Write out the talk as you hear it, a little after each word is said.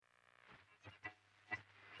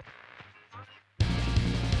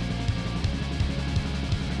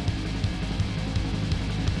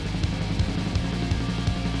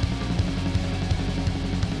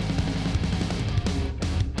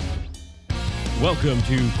Welcome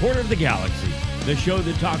to Corner of the Galaxy, the show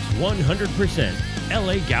that talks 100%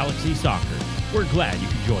 LA Galaxy soccer. We're glad you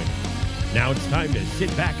could join us. Now it's time to sit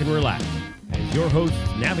back and relax as your hosts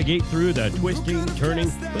navigate through the twisting,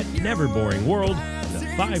 turning, but never boring world of the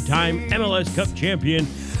five-time MLS Cup champion,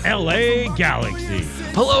 LA Galaxy.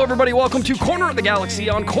 Hello, everybody. Welcome to Corner of the Galaxy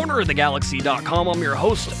on cornerofthegalaxy.com. I'm your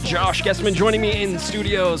host, Josh Guessman. Joining me in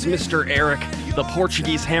studios, Mr. Eric, the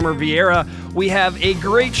Portuguese Hammer Vieira. We have a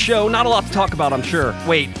great show. Not a lot to talk about, I'm sure.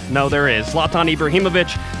 Wait, no, there is. Zlatan Ibrahimovic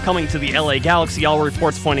coming to the LA Galaxy. All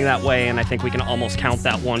reports pointing that way, and I think we can almost count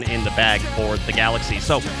that one in the bag for the Galaxy.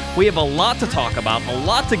 So we have a lot to talk about, a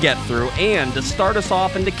lot to get through, and to start us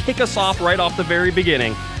off and to kick us off right off the very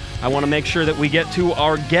beginning, I want to make sure that we get to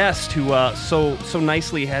our guest who so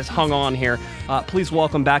nicely has hung on here. Please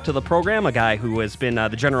welcome back to the program a guy who has been the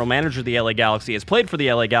general manager of the LA Galaxy, has played for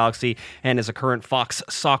the LA Galaxy, and is a current Fox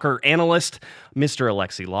soccer analyst, Mr.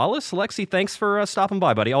 Alexi Lalas. Alexi, thanks for stopping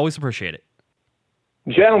by, buddy. Always appreciate it.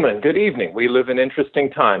 Gentlemen, good evening. We live in interesting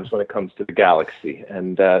times when it comes to the Galaxy,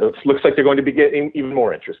 and it looks like they're going to be getting even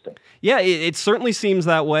more interesting. Yeah, it certainly seems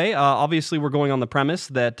that way. Obviously, we're going on the premise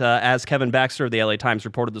that, as Kevin Baxter of the LA Times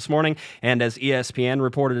reported this morning, and as ESPN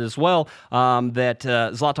reported as well, that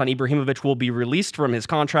Zlatan Ibrahimovic will be released from his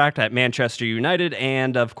contract at Manchester United,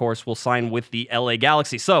 and, of course, will sign with the LA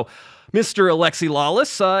Galaxy. So, Mr. Alexi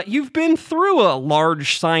Lalas, you've been through a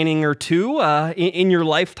large signing or two in your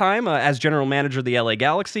lifetime as general manager of the LA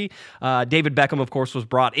Galaxy. David Beckham, of course, was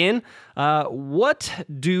brought in. What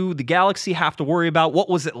do the Galaxy have to worry about? What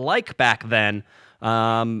was it like back then?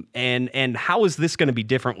 And how is this going to be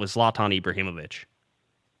different with Zlatan Ibrahimovic?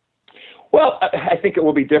 Well, I think it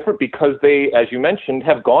will be different because they, as you mentioned,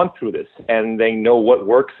 have gone through this, and they know what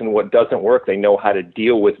works and what doesn't work. They know how to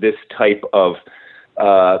deal with this type of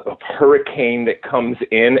hurricane that comes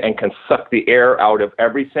in and can suck the air out of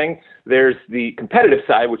everything. There's the competitive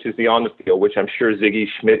side, which is the on the field, which I'm sure Sigi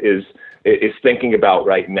Schmid is thinking about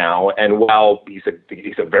right now. And while he's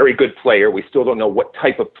a very good player, we still don't know what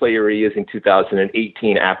type of player he is in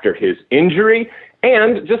 2018 after his injury.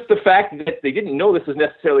 And just the fact that they didn't know this was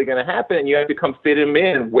necessarily going to happen, and you have to come fit him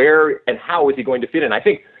in. Where and how is he going to fit in? I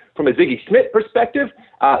think from a Sigi Schmid perspective,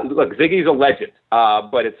 look, Ziggy's a legend,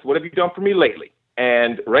 but it's what have you done for me lately?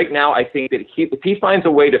 And right now, I think that if he finds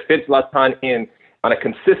a way to fit Zlatan in on a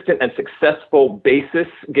consistent and successful basis,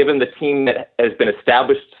 given the team that has been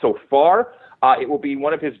established so far, it will be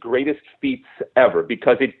one of his greatest feats ever,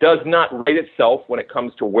 because it does not write itself when it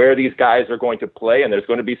comes to where these guys are going to play, and there's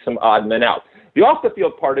going to be some odd men out. The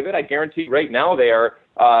off-the-field part of it, I guarantee right now they are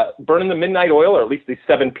burning the midnight oil, or at least the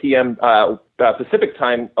 7 p.m. Pacific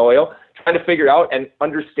time oil, trying to figure out and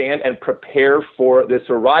understand and prepare for this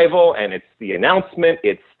arrival. And it's the announcement,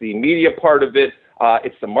 it's the media part of it,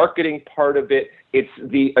 it's the marketing part of it, it's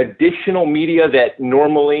the additional media that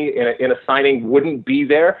normally in a signing wouldn't be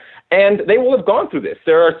there. And they will have gone through this.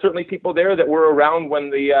 There are certainly people there that were around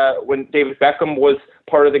when David Beckham was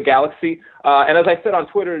part of the Galaxy. And as I said on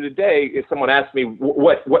Twitter today, if someone asked me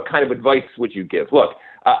what kind of advice would you give? Look,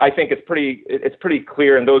 I think it's pretty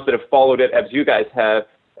clear, and those that have followed it, as you guys have,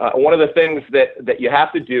 one of the things that you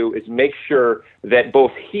have to do is make sure that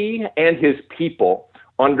both he and his people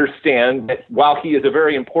understand that while he is a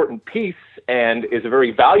very important piece and is a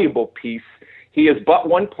very valuable piece, he is but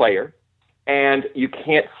one player, and you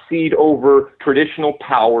can't cede over traditional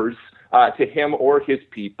powers to him or his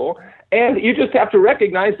people. And you just have to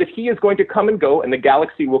recognize that he is going to come and go, and the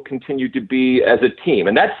Galaxy will continue to be as a team.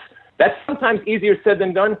 And that's sometimes easier said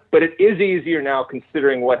than done, but it is easier now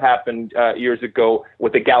considering what happened years ago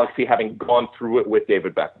with the Galaxy having gone through it with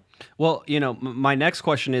David Beckham. Well, my next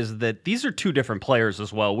question is that these are two different players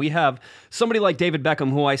as well. We have somebody like David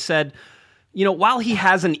Beckham, who I said, while he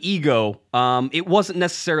has an ego, it wasn't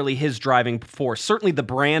necessarily his driving force. Certainly the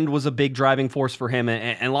brand was a big driving force for him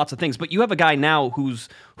and lots of things. But you have a guy now whose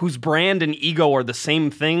brand and ego are the same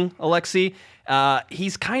thing, Alexi.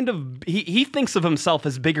 He's he thinks of himself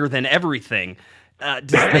as bigger than everything.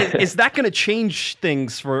 Is that going to change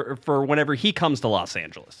things for whenever he comes to Los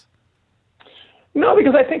Angeles? No,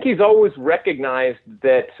 because I think he's always recognized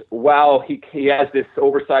that while he has this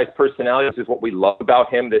oversized personality, which is what we love about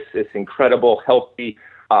him, this incredible, healthy,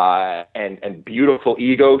 and beautiful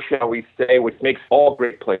ego, shall we say, which makes all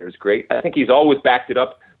great players great. I think he's always backed it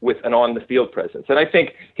up with an on-the-field presence. And I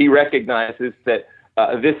think he recognizes that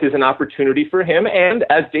this is an opportunity for him, and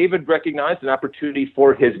as David recognized, an opportunity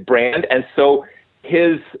for his brand. And so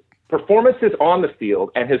his performances on the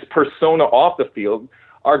field and his persona off the field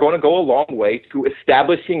are going to go a long way to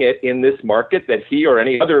establishing it in this market that he or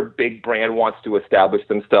any other big brand wants to establish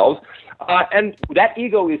themselves. And that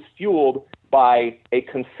ego is fueled by a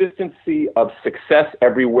consistency of success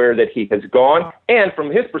everywhere that he has gone, and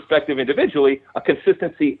from his perspective individually, a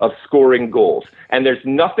consistency of scoring goals. And there's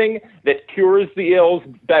nothing that cures the ills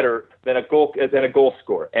better than a goal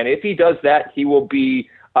scorer. And if he does that, he will be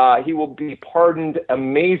pardoned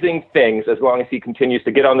amazing things as long as he continues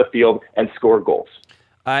to get on the field and score goals.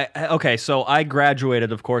 So I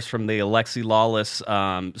graduated, of course, from the Alexi Lawless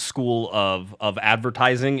School of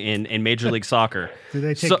Advertising in Major League Soccer. Do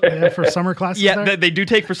they take for summer classes? Yeah, they do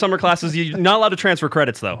take for summer classes. You're not allowed to transfer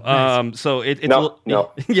credits, though. Nice.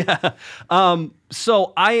 No. Yeah.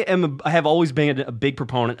 So I have always been a big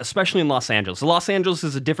proponent, especially in Los Angeles. Los Angeles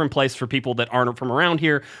is a different place for people that aren't from around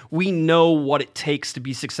here. We know what it takes to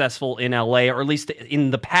be successful in LA, or at least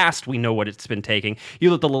in the past, we know what it's been taking.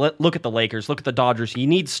 You look at the Lakers, look at the Dodgers. You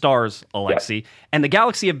need stars, Alexi, and the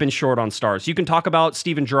Galaxy have been short on stars. You can talk about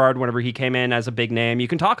Steven Gerrard whenever he came in as a big name. You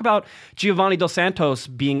can talk about Giovanni Dos Santos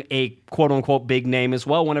being a quote-unquote big name as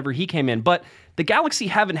well whenever he came in, but the Galaxy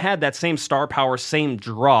haven't had that same star power, same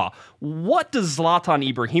draw. What does Zlatan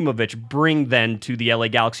Ibrahimovic bring then to the LA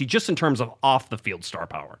Galaxy, just in terms of off-the-field star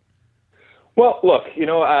power? Well, look,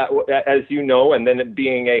 as you know, and then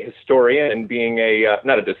being a historian and being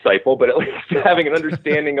not a disciple, but at least having an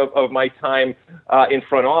understanding of my time in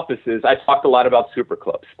front offices, I talked a lot about super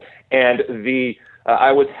clubs. And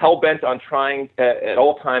I was hell-bent on trying at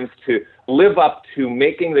all times to live up to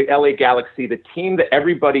making the LA Galaxy the team that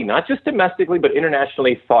everybody, not just domestically, but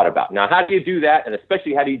internationally, thought about. Now, how do you do that? And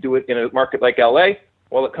especially, how do you do it in a market like LA?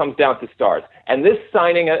 Well, it comes down to stars. And this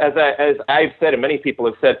signing, as I've said and many people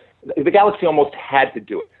have said, the Galaxy almost had to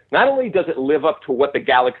do it. Not only does it live up to what the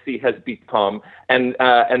Galaxy has become and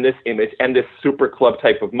this image and this super club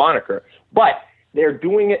type of moniker, but they're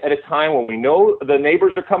doing it at a time when we know the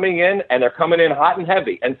neighbors are coming in, and they're coming in hot and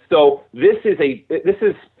heavy. And so this is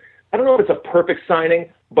I don't know if it's a perfect signing,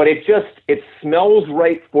 but it smells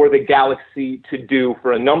right for the Galaxy to do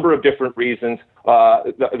for a number of different reasons,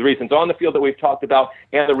 the reasons on the field that we've talked about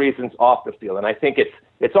and the reasons off the field. And I think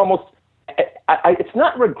it's almost, it's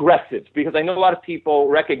not regressive, because I know a lot of people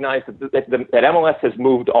recognize that MLS has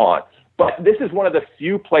moved on. But this is one of the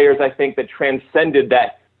few players, I think, that transcended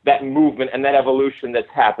that movement and that evolution that's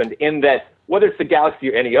happened, in that whether it's the Galaxy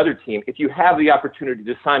or any other team, if you have the opportunity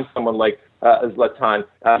to sign someone like Zlatan,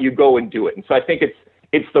 you go and do it. And so I think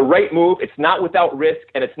it's the right move. It's not without risk,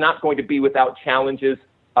 and it's not going to be without challenges,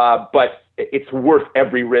 but it's worth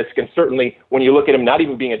every risk. And certainly when you look at him not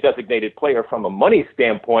even being a designated player from a money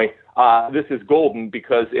standpoint, this is golden,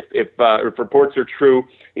 because if reports are true,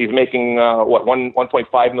 he's making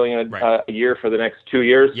 $1.5 million a year for the next 2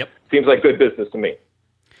 years. Yep. Seems like good business to me.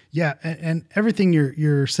 Yeah, and everything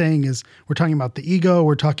you're saying is, we're talking about the ego,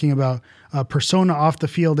 we're talking about persona off the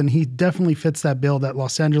field, and he definitely fits that bill, that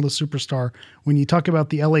Los Angeles superstar. When you talk about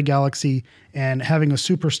the LA Galaxy and having a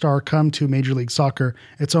superstar come to Major League Soccer,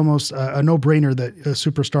 it's almost a no-brainer that a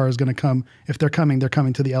superstar is going to come. If they're coming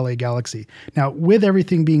to the LA Galaxy. Now, with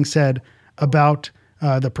everything being said about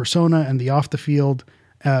the persona and the off the field,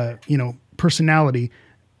 personality,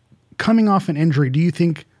 coming off an injury, do you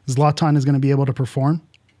think Zlatan is going to be able to perform?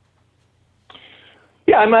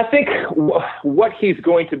 Yeah, I think what he's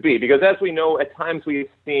going to be, because as we know, at times we've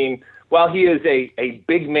seen, while he is a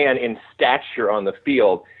big man in stature on the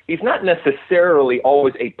field, he's not necessarily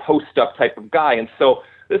always a post-up type of guy. And so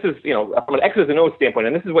this is, from an X's and O's standpoint,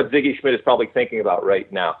 and this is what Ziggy Schmidt is probably thinking about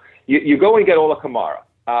right now. You go and get Ola Kamara,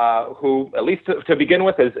 who, at least to begin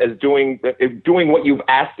with, is doing what you've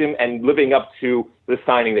asked him and living up to the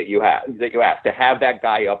signing that you asked, to have that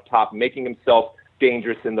guy up top, making himself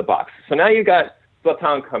dangerous in the box. So now you got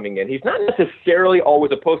Zlatan coming in. He's not necessarily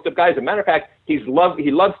always a post-up guy. As a matter of fact, he loves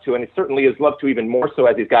to, and he certainly has loved to even more so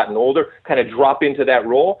as he's gotten older, kind of drop into that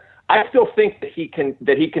role. I still think that he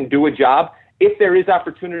can do a job. If there is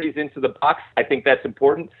opportunities into the box, I think that's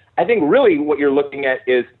important. I think really what you're looking at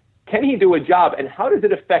is, can he do a job, and how does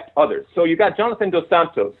it affect others? So you got Jonathan Dos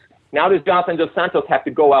Santos. Now does Jonathan Dos Santos have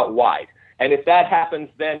to go out wide? And if that happens,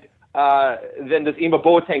 then does Ima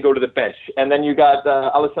Boateng go to the bench? And then you got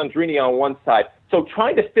Alessandrini on one side. So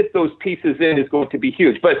trying to fit those pieces in is going to be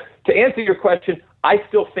huge. But to answer your question, I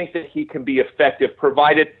still think that he can be effective,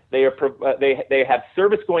 provided they have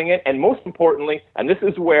service going in, and most importantly, and this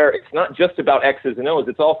is where it's not just about X's and O's,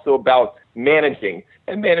 it's also about managing.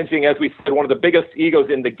 And managing, as we said, one of the biggest egos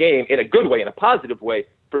in the game, in a good way, in a positive way,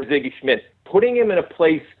 for Ziggy Schmidt, putting him in a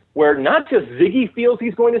place where not just Ziggy feels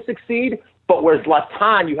he's going to succeed, but where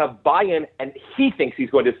Zlatan, you have buy-in, and he thinks he's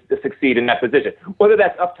going to succeed in that position. Whether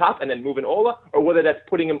that's up top and then moving Ola, or whether that's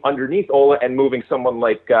putting him underneath Ola and moving someone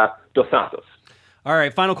like Dos Santos. All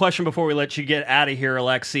right, final question before we let you get out of here,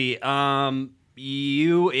 Alexi.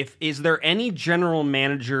 is there any general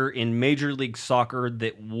manager in Major League Soccer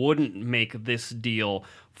that wouldn't make this deal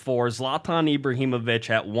for Zlatan Ibrahimovic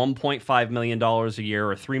at $1.5 million a year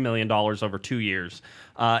or $3 million over 2 years?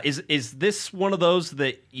 Is this one of those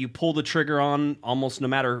that you pull the trigger on almost no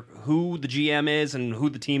matter who the GM is and who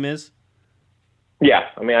the team is? Yeah,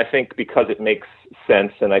 I mean, I think because it makes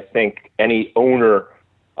sense, and I think any owner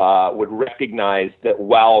would recognize that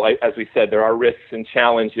while, as we said, there are risks and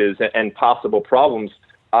challenges and possible problems,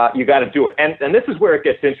 you got to do it. And this is where it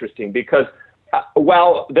gets interesting because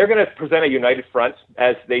while they're going to present a united front,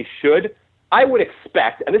 as they should, I would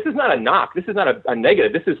expect, and this is not a knock, this is not a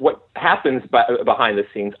negative, this is what happens behind the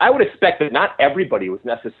scenes. I would expect that not everybody was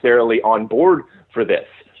necessarily on board for this,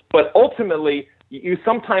 but ultimately, you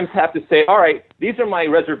sometimes have to say, all right, these are my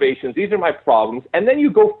reservations, these are my problems, and then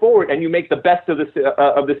you go forward and you make the best of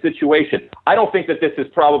the situation. I don't think that this is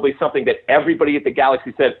probably something that everybody at the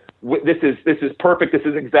Galaxy said, this is perfect, this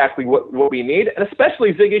is exactly what we need, and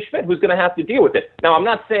especially Ziggy Schmidt, who's going to have to deal with it. Now, I'm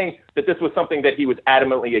not saying that this was something that he was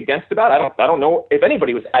adamantly against about. I don't know if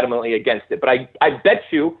anybody was adamantly against it, but I bet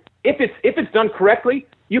you if it's done correctly,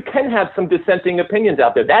 you can have some dissenting opinions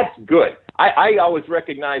out there. That's good. I always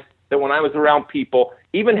recognize that when I was around people,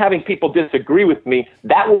 even having people disagree with me,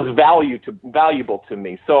 that was valuable to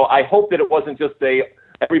me. So I hope that it wasn't just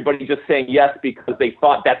everybody just saying yes because they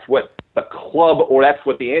thought that's what the club or that's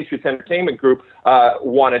what the Anschutz Entertainment Group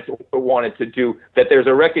wanted to do. That there's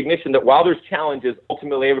a recognition that while there's challenges,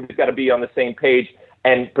 ultimately everybody's got to be on the same page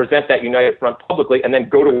and present that united front publicly, and then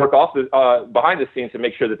go to work behind the scenes to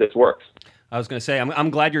make sure that this works. I was going to say, I'm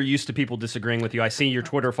glad you're used to people disagreeing with you. I see your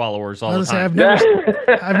Twitter followers all the time.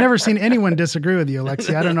 I've never seen anyone disagree with you,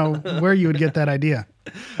 Alexi. I don't know where you would get that idea.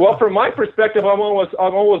 Well, from my perspective, I'm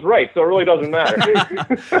always right, so it really doesn't matter.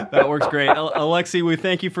 That works great. Alexi, we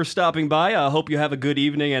thank you for stopping by. I hope you have a good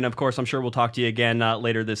evening, and of course, I'm sure we'll talk to you again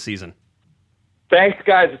later this season. Thanks,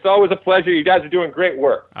 guys. It's always a pleasure. You guys are doing great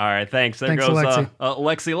work. All right, thanks. Thanks, goes Alexi.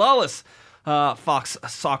 Alexi Lalas. Fox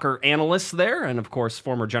soccer analyst there, and of course,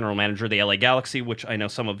 former general manager of the LA Galaxy, which I know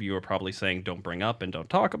some of you are probably saying don't bring up and don't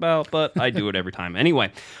talk about, but I do it every time.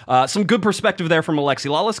 Anyway, some good perspective there from Alexi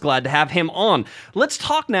Lalas. Glad to have him on. Let's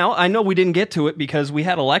talk now. I know we didn't get to it because we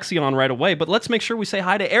had Alexi on right away, but let's make sure we say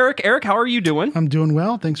hi to Eric. Eric, how are you doing? I'm doing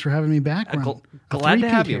well. Thanks for having me back. Glad to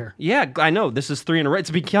have you. Here. Yeah, I know. This is 3 in a row. It's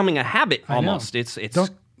becoming a habit almost. It's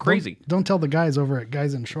crazy. Don't tell the guys over at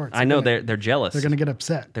Guys in Shorts. I know they're jealous. They're going to get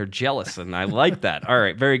upset. They're jealous, and I like that. All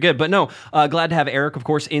right, very good. But no, glad to have Eric, of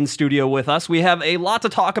course, in studio with us. We have a lot to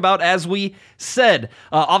talk about, as we said.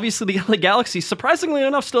 Obviously, the LA Galaxy, surprisingly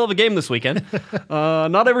enough, still have a game this weekend.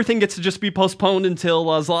 Not everything gets to just be postponed until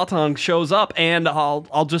Zlatan shows up, and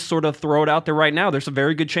I'll just sort of throw it out there right now. There's a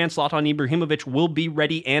very good chance Zlatan Ibrahimovic will be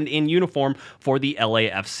ready and in uniform for the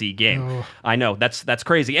LAFC game. Oh. I know, that's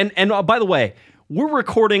crazy. And by the way, we're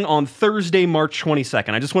recording on Thursday, March 22nd.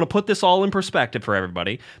 I just want to put this all in perspective for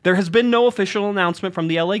everybody. There has been no official announcement from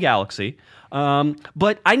the LA Galaxy,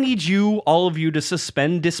 but I need all of you, to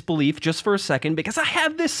suspend disbelief just for a second, because I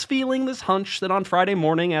have this feeling, this hunch, that on Friday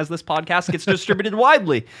morning, as this podcast gets distributed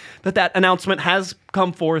widely, that announcement has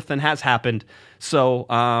come forth and has happened. So,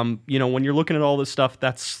 when you're looking at all this stuff,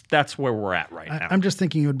 that's where we're at right now. I'm just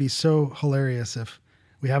thinking it would be so hilarious if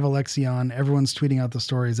we have Alexi on, everyone's tweeting out the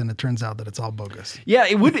stories, and it turns out that it's all bogus. Yeah,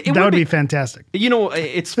 it would. That would be fantastic.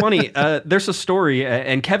 It's funny. There's a story,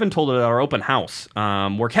 and Kevin told it at our open house,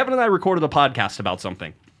 where Kevin and I recorded a podcast about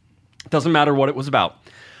something. It doesn't matter what it was about.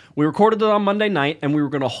 We recorded it on Monday night, and we were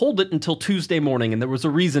going to hold it until Tuesday morning, and there was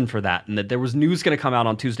a reason for that, and that there was news going to come out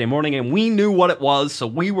on Tuesday morning, and we knew what it was, so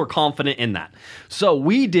we were confident in that. So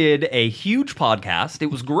we did a huge podcast.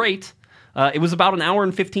 It was great. It was about an hour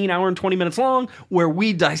and 20 minutes long, where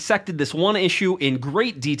we dissected this one issue in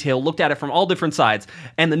great detail, looked at it from all different sides,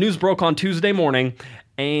 and the news broke on Tuesday morning,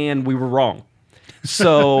 and we were wrong.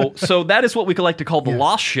 So that is what we could like to call the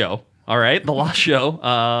Lost Show. All right, the Lost Show,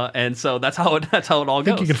 and so that's how it all goes. I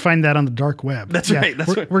think you can find that on the dark web. That's right.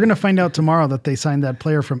 We're going to find out tomorrow that they signed that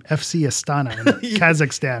player from FC Astana in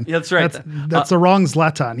Kazakhstan. That's right. That's the wrong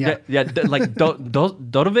Zlatan. Like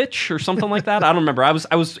Dodovic or something like that. I don't remember. I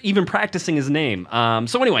was even practicing his name.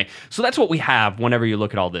 So anyway, that's what we have. Whenever you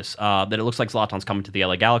look at all this, that it looks like Zlatan's coming to the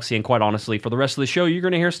LA Galaxy, and quite honestly, for the rest of the show, you're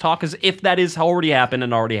going to hear us talk as if that is already happened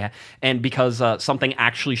and because something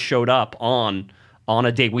actually showed up on on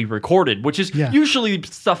a day we recorded, which is usually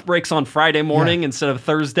stuff breaks on Friday morning instead of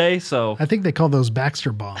Thursday. So I think they call those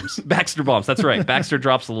Baxter bombs. Baxter bombs. That's right. Baxter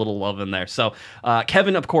drops a little love in there. So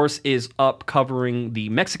Kevin, of course, is up covering the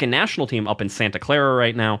Mexican national team up in Santa Clara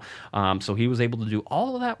right now. So he was able to do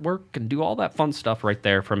all of that work and do all that fun stuff right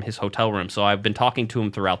there from his hotel room. So I've been talking to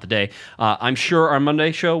him throughout the day. I'm sure our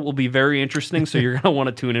Monday show will be very interesting. So you're going to want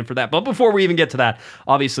to tune in for that. But before we even get to that,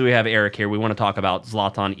 obviously we have Eric here. We want to talk about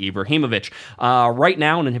Zlatan Ibrahimovic. Right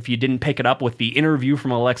now, and if you didn't pick it up with the interview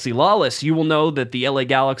from Alexi Lawless, you will know that the LA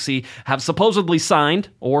Galaxy have supposedly signed,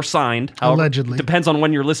 however, allegedly, depends on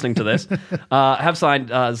when you're listening to this, have signed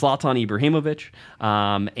Zlatan Ibrahimovic.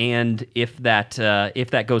 And if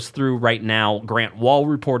that goes through right now, Grant Wall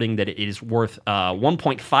reporting that it is worth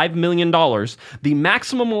 $1.5 million, the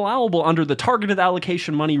maximum allowable under the targeted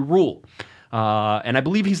allocation money rule. And I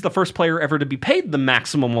believe he's the first player ever to be paid the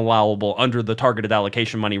maximum allowable under the targeted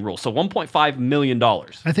allocation money rule. So $1.5 million.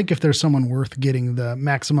 I think if there's someone worth getting the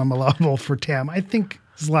maximum allowable for TAM, I think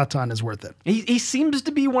Zlatan is worth it. He seems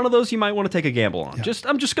to be one of those you might want to take a gamble on. Yeah.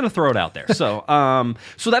 I'm just going to throw it out there. So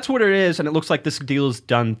so that's what it is, and it looks like this deal is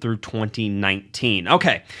done through 2019.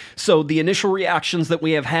 Okay, so the initial reactions that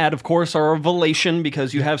we have had, of course, are of elation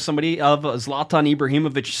because you have somebody of Zlatan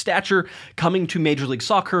Ibrahimovic's stature coming to Major League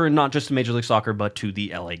Soccer, and not just to Major League Soccer, but to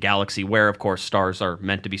the LA Galaxy, where, of course, stars are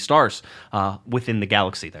meant to be stars within the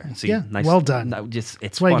Galaxy there. See, nice, well done.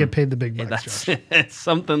 It's why fun. You get paid the big bucks. It's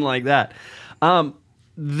something like that.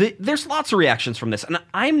 There's lots of reactions from this, and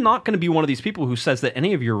I'm not going to be one of these people who says that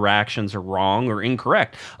any of your reactions are wrong or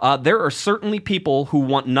incorrect. There are certainly people who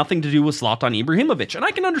want nothing to do with Zlatan Ibrahimovic, and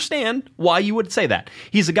I can understand why you would say that.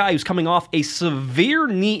 He's a guy who's coming off a severe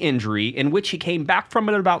knee injury in which he came back from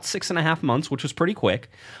it in about 6.5 months, which was pretty quick,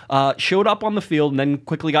 showed up on the field, and then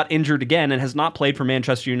quickly got injured again and has not played for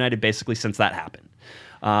Manchester United basically since that happened.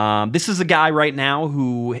 This is a guy right now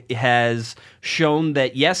who has shown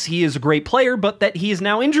that, yes, he is a great player, but that he is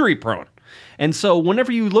now injury prone. And so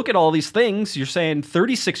whenever you look at all these things, you're saying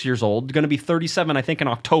 36 years old, going to be 37, I think, in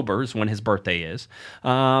October is when his birthday is.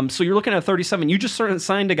 So you're looking at 37. You just sort of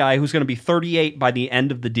signed a guy who's going to be 38 by the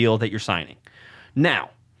end of the deal that you're signing.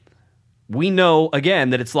 Now, we know,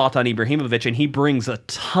 again, that it's Zlatan Ibrahimovic, and he brings a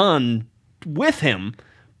ton with him.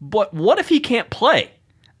 But what if he can't play?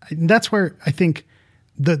 That's where I think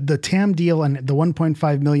the TAM deal and the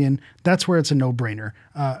 $1.5 million, that's where it's a no-brainer.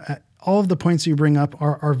 All of the points you bring up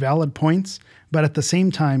are valid points, but at the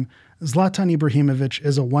same time, Zlatan Ibrahimovic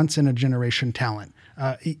is a once-in-a-generation talent.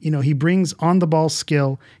 He brings on-the-ball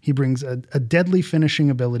skill. He brings a deadly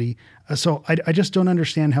finishing ability. So I just don't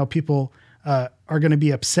understand how people are going to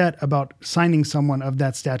be upset about signing someone of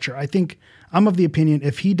that stature. I think I'm of the opinion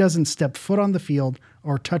if he doesn't step foot on the field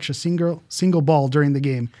or touch a single ball during the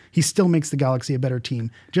game, he still makes the Galaxy a better team.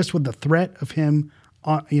 Just with the threat of him,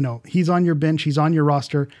 he's on your bench, he's on your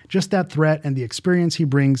roster. Just that threat and the experience he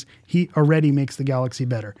brings, he already makes the Galaxy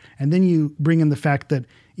better. And then you bring in the fact that,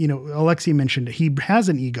 Alexi mentioned he has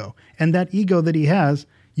an ego, and that ego that he has,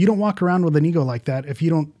 you don't walk around with an ego like that if you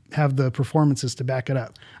don't have the performances to back it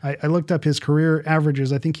up. I looked up his career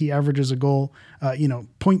averages. I think he averages a goal,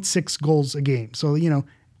 0.6 goals a game. So,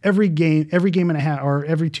 every game and a half, or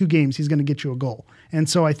every 2 games, he's going to get you a goal. And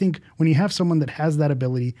so I think when you have someone that has that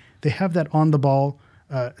ability, they have that on the ball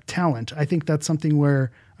talent. I think that's something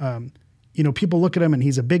where, people look at him and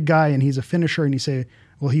he's a big guy and he's a finisher, and you say,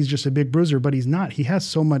 well, he's just a big bruiser, but he's not. He has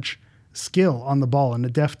so much skill on the ball and a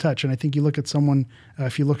deft touch. And I think you look at someone,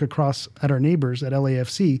 if you look across at our neighbors at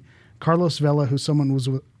LAFC, Carlos Vela, who someone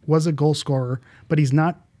was a goal scorer, but he's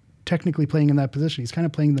not technically playing in that position. He's kind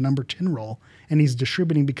of playing the number 10 role, and he's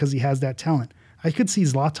distributing because he has that talent. I could see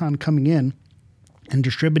Zlatan coming in and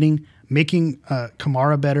distributing, making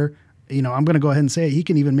Kamara better. I'm going to go ahead and say he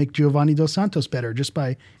can even make Giovanni Dos Santos better just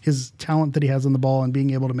by his talent that he has on the ball and being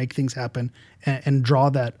able to make things happen and draw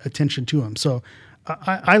that attention to him. So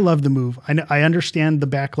I love the move. I understand the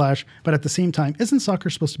backlash, but at the same time, isn't soccer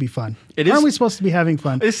supposed to be fun? It is. Aren't we supposed to be having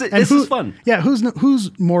fun? This is fun. Yeah,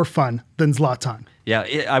 who's more fun than Zlatan? Yeah,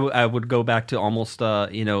 I would go back to almost,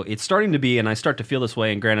 it's starting to be, and I start to feel this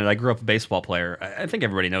way, and granted, I grew up a baseball player. I think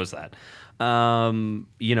everybody knows that. And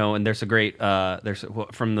there's a great, there's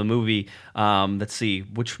from the movie, let's see,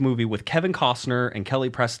 which movie with Kevin Costner and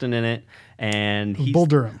Kelly Preston in it, and Bull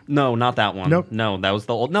Durham. No, not that one. Nope. No, that was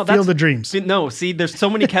the old. No, Field of Dreams. No, see, there's so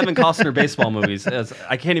many Kevin Costner baseball movies.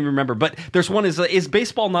 I can't even remember. But there's one is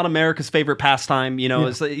baseball not America's favorite pastime?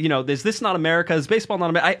 Is this not America? Is baseball not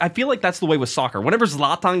America? I feel like that's the way with soccer. Whenever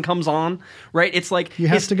Zlatan comes on, right? It's like you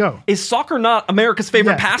have to go. Is soccer not America's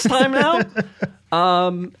favorite pastime now?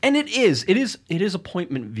 And it is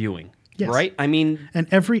appointment viewing. Yes. right? I mean, And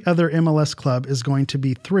every other MLS club is going to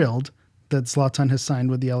be thrilled that Zlatan has signed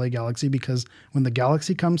with the LA Galaxy, because when the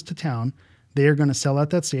Galaxy comes to town, they are going to sell out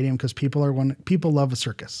that stadium, because people love a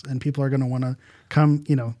circus, and people are going to want to come,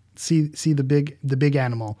 see the big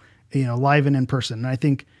animal, live and in person. And I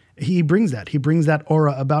think he brings that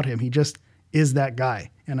aura about him. He just is that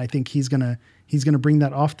guy. And I think he's going to bring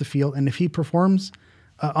that off the field. And if he performs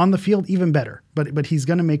on the field, even better, but he's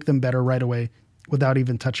going to make them better right away without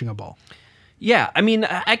even touching a ball. yeah, I mean,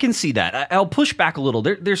 I can see that. I'll push back a little.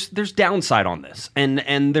 There's downside on this,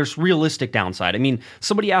 and there's realistic downside. I mean,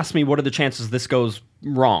 somebody asked me, what are the chances this goes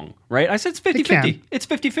wrong, right? I said it's 50-50. It's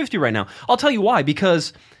 50-50 right now. I'll tell you why,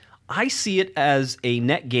 because I see it as a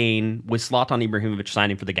net gain with Zlatan Ibrahimovic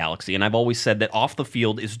signing for the Galaxy, and I've always said that off the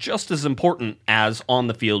field is just as important as on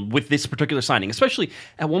the field with this particular signing, especially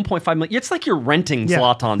at 1.5 million. It's like you're renting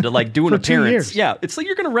Zlatan to do an For 2 appearance. years. Yeah, it's like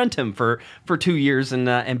you're going to rent him for 2 years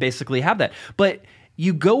and basically have that. But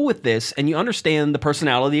you go with this and you understand the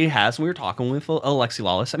personality he has. And we were talking with Alexi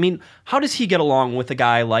Lalas. I mean, how does he get along with a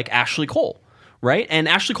guy like Ashley Cole? Right? And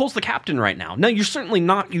Ashley Cole's the captain right now. Now, you shouldn't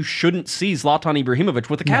see Zlatan Ibrahimovic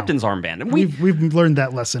with the captain's armband. And We've learned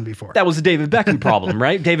that lesson before. that was a David Beckham problem,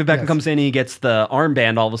 right? David Beckham comes in, he gets the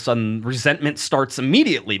armband, all of a sudden resentment starts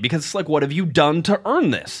immediately, because it's like, what have you done to earn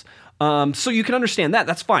this? So you can understand that.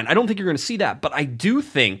 That's fine. I don't think you're going to see that. But I do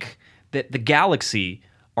think that the Galaxy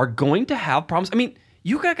are going to have problems. I mean,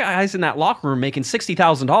 you got guys in that locker room making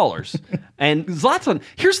 $60,000. And Zlatan,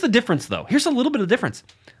 here's the difference, though. Here's a little bit of difference.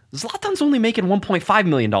 Zlatan's only making $1.5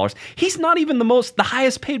 million. He's not even the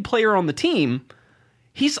highest paid player on the team.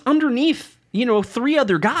 He's underneath, 3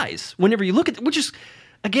 other guys. Whenever you look at, which is,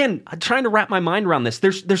 again, I'm trying to wrap my mind around this.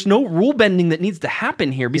 There's no rule bending that needs to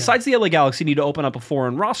happen here. Besides the LA Galaxy need to open up a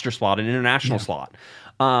foreign roster slot, an international slot.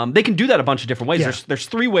 They can do that a bunch of different ways. Yeah. There's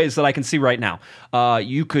 3 ways that I can see right now.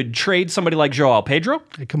 You could trade somebody like Joao Pedro.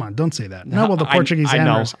 Hey, come on, don't say that. No, well, the Portuguese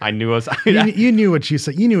Hammers. I knew it was. You knew what you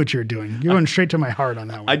said. You knew what you were doing. You're going straight to my heart on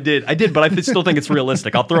that one. I did, but I still think it's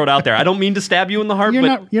realistic. I'll throw it out there. I don't mean to stab you in the heart,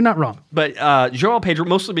 You're not wrong. But Joao Pedro,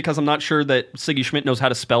 mostly because I'm not sure that Siggy Schmidt knows how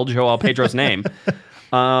to spell Joao Pedro's name.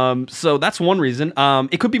 So that's one reason.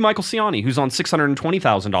 It could be Michael Ciani, who's on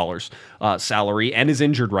 $620,000 salary and is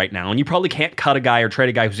injured right now. And you probably can't cut a guy or trade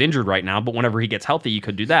a guy who's injured right now, but whenever he gets healthy, you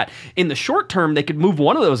could do that. In the short term, they could move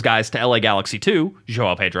one of those guys to LA Galaxy 2,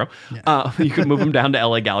 Joao Pedro. Yeah. You could move him down to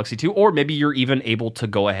LA Galaxy 2, or maybe you're even able to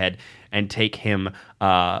go ahead and take him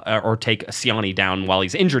or take Ciani down while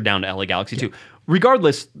he's injured down to LA Galaxy 2.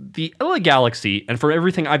 Regardless, the LA Galaxy, and for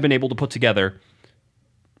everything I've been able to put together,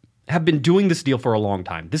 have been doing this deal for a long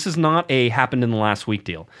time. This is not a happened in the last week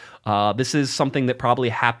deal. This is something that probably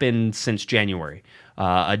happened since January.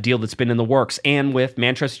 A deal that's been in the works. And with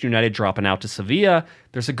Manchester United dropping out to Sevilla,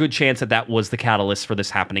 there's a good chance that was the catalyst for this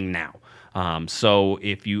happening now. So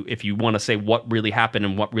if you want to say what really happened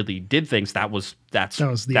and what really did things, that was the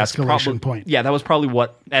escalation point. Yeah, that was probably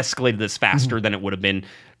what escalated this faster than it would have been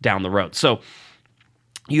down the road. So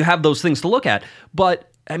you have those things to look at. But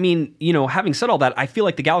I mean, having said all that, I feel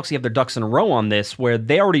like the Galaxy have their ducks in a row on this, where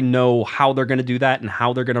they already know how they're going to do that and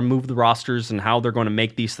how they're going to move the rosters and how they're going to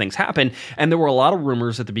make these things happen. And there were a lot of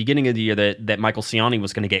rumors at the beginning of the year that Michael Ciani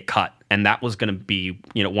was going to get cut, and that was going to be,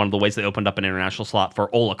 one of the ways they opened up an international slot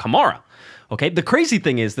for Ola Kamara. Okay, the crazy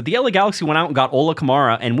thing is that the LA Galaxy went out and got Ola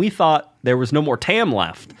Kamara, and we thought there was no more TAM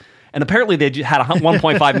left. And apparently they had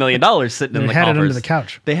 $1.5 million sitting in the coffers. They had it under the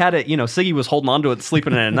couch. They had it, Siggy was holding onto it,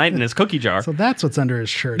 sleeping in it at night in his cookie jar. So that's what's under his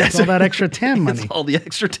shirt. That's all that extra TAM money. It's all the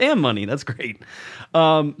extra TAM money. That's great.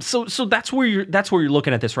 So that's where you're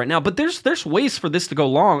looking at this right now. But there's ways for this to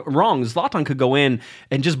go wrong. Zlatan could go in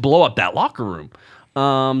and just blow up that locker room.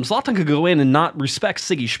 Zlatan could go in and not respect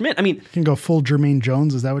Siggy Schmidt. I mean, you can go full Jermaine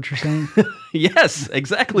Jones. Is that what you're saying? Yes,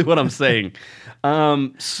 exactly what I'm saying.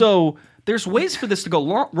 So there's ways for this to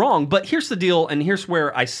go wrong, but here's the deal, and here's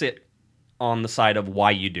where I sit on the side of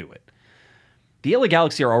why you do it. The LA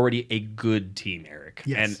Galaxy are already a good team, Eric.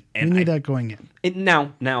 Yes, and we knew that going in.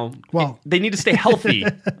 Now, they need to stay healthy.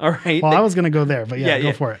 All right. Well, I was going to go there, but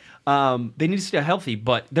go for it. They need to stay healthy,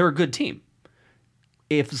 but they're a good team.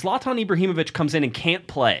 If Zlatan Ibrahimovic comes in and can't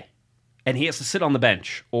play, and he has to sit on the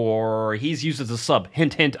bench, or he's used as a sub,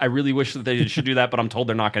 hint, hint, I really wish that they should do that, but I'm told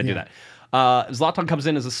they're not going to do that. Zlatan comes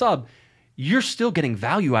in as a sub, you're still getting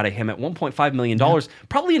value out of him at $1.5 million,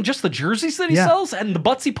 probably in just the jerseys that he sells and the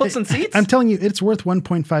butts he puts in seats. I'm telling you, it's worth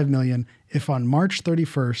 $1.5 million if on March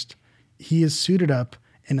 31st he is suited up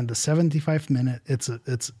and in the 75th minute, it's a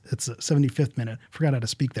 75th minute. Forgot how to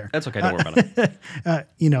speak there. That's okay. Don't worry about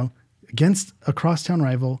it. Against a crosstown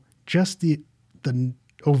rival, just the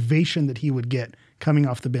ovation that he would get coming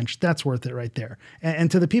off the bench. That's worth it right there. And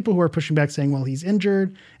to the people who are pushing back saying, well, he's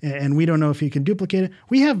injured and we don't know if he can duplicate it.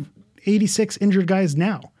 We have 86 injured guys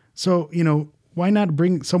now. So, why not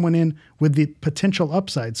bring someone in with the potential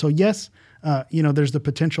upside? So yes, there's the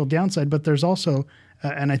potential downside, but there's also,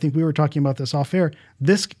 and I think we were talking about this off air,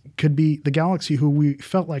 this could be the Galaxy who we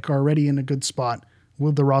felt like are already in a good spot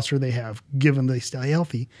with the roster they have, given they stay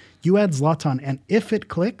healthy. You add Zlatan, and if it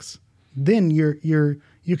clicks, then you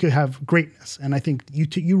could have greatness. And I think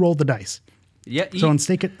you roll the dice. Yeah. So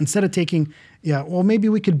instead of taking, maybe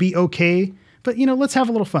we could be okay, but let's have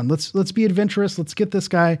a little fun. Let's be adventurous. Let's get this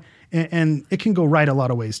guy, and it can go right a lot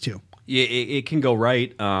of ways too. Yeah, it can go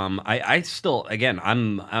right. I still, again,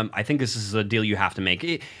 I think this is a deal you have to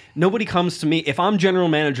make. Nobody comes to me, if I'm general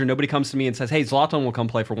manager, nobody comes to me and says, hey, Zlatan will come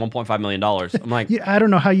play for $1.5 million. I'm like, I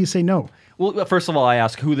don't know how you say no. Well, first of all, I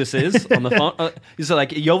ask who this is on the phone. He's like,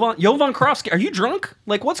 Jovan Krovsky, are you drunk?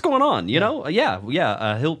 Like, what's going on?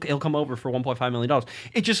 He'll come over for $1.5 million.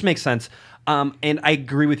 It just makes sense. And I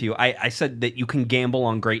agree with you. I said that you can gamble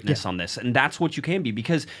on greatness on this, and that's what you can be,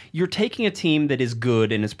 because you're taking a team that is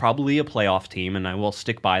good and is probably a playoff team, and I will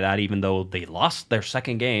stick by that, even though they lost their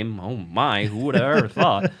second game. Oh my, who would have ever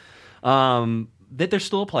thought? That they're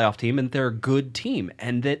still a playoff team and they're a good team,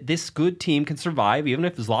 and that this good team can survive even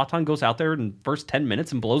if Zlatan goes out there in the first 10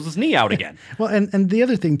 minutes and blows his knee out again. Well, and the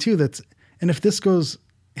other thing too, and if this goes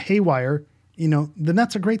haywire, then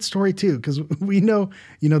that's a great story too, because we know,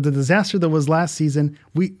 the disaster that was last season,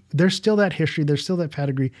 there's still that history, there's still that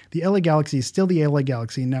pedigree. The LA Galaxy is still the LA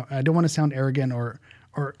Galaxy. Now, I don't want to sound arrogant or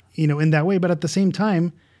in that way, but at the same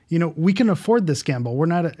time, we can afford this gamble. We're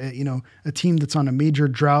not a team that's on a major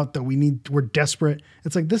drought that we're desperate.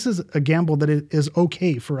 It's like, this is a gamble that it is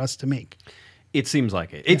okay for us to make. It seems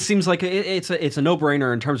like it. It seems like it's a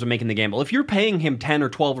no-brainer in terms of making the gamble. If you're paying him 10 or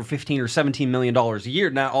 12 or 15 or 17 million dollars a year,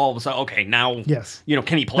 now all of a sudden, okay, now yes,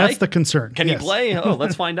 can he play? That's the concern. Can he play? Oh,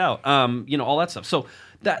 let's find out. All that stuff. So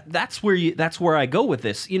that's where I go with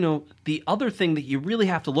this. The other thing that you really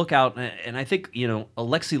have to look out, and I think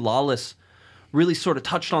Alexi Lawless really sort of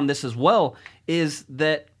touched on this as well, is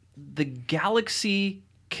that the Galaxy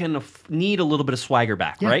can need a little bit of swagger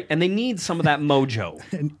back, right? And they need some of that mojo.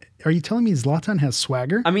 And are you telling me Zlatan has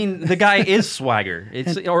swagger? I mean, the guy is swagger.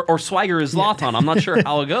 Or swagger is Zlatan. I'm not sure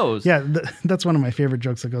how it goes. Yeah, that's one of my favorite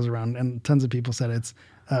jokes that goes around, and tons of people said it's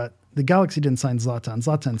the Galaxy didn't sign Zlatan.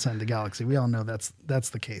 Zlatan signed the Galaxy. We all know that's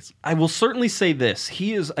the case. I will certainly say this.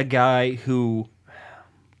 He is a guy who,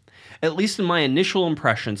 at least in my initial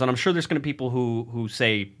impressions, and I'm sure there's going to be people who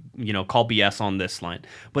say, call BS on this line,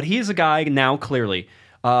 but he is a guy now clearly.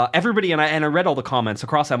 Everybody, and I read all the comments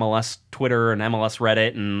across MLS Twitter and MLS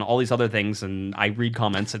Reddit and all these other things, and I read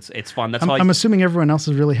comments. It's fun. That's I'm assuming everyone else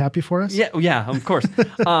is really happy for us. Yeah, of course.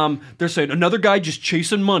 They're saying another guy just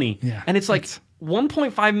chasing money, and it's like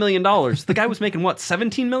 $1.5 million. The guy was making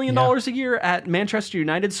 $17 million a year at Manchester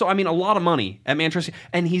United. So I mean, a lot of money at Manchester,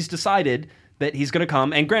 and he's decided that he's going to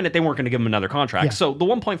come, and granted, they weren't going to give him another contract, so the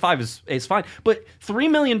 1.5 is fine, but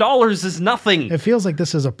 $3 million is nothing. It feels like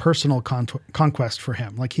this is a personal conquest for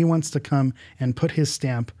him. Like he wants to come and put his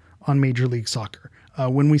stamp on Major League Soccer.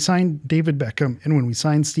 When we signed David Beckham and when we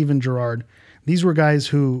signed Steven Gerrard, these were guys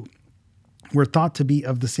who were thought to be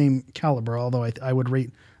of the same caliber, although I would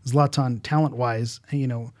rate Zlatan talent-wise,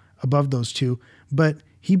 above those two, but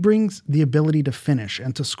he brings the ability to finish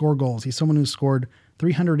and to score goals. He's someone who's scored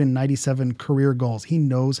 397 career goals. He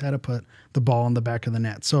knows how to put the ball in the back of the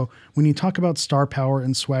net. So when you talk about star power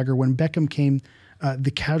and swagger, when Beckham came, the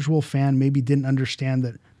casual fan maybe didn't understand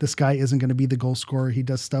that this guy isn't going to be the goal scorer. He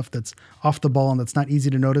does stuff that's off the ball and that's not easy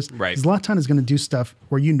to notice. Right. Zlatan is going to do stuff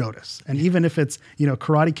where you notice. And even if it's,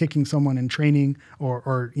 karate kicking someone in training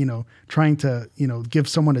or trying to, give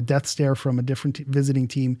someone a death stare from a different visiting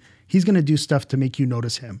team, he's going to do stuff to make you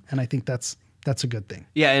notice him. And I think that's a good thing.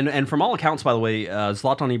 Yeah, and from all accounts, by the way,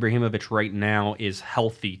 Zlatan Ibrahimovic right now is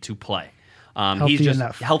healthy to play. He's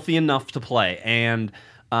just healthy enough to play. And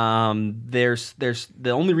there's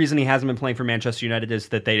the only reason he hasn't been playing for Manchester United is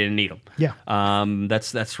that they didn't need him. Yeah.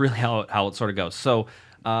 That's really how it sort of goes. So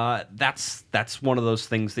that's one of those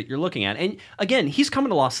things that you're looking at. And again, he's coming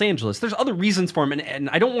to Los Angeles. There's other reasons for him, and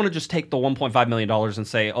I don't want to just take the $1.5 million and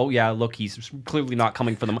say, oh yeah, look, he's clearly not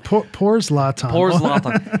coming for the money. Poor Zlatan. Poor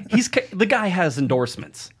Zlatan. The guy has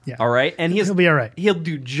endorsements. Yeah. All right, and he'll be all right. He'll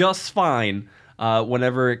do just fine.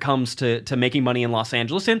 Whenever it comes to making money in Los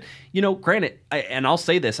Angeles. And, granted, and I'll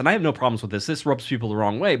say this, and I have no problems with this. This rubs people the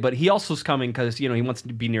wrong way, but he also is coming because, he wants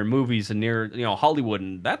to be near movies and near, Hollywood,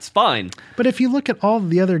 and that's fine. But if you look at all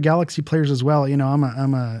the other Galaxy players as well, I'm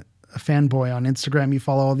a a fanboy on Instagram. You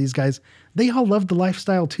follow all these guys. They all love the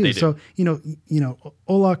lifestyle too. They do. So,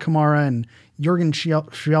 Ola Kamara and Jürgen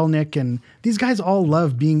Schielnik and these guys all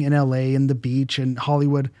love being in LA and the beach and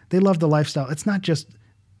Hollywood. They love the lifestyle. It's not just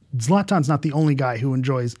Zlatan's not the only guy who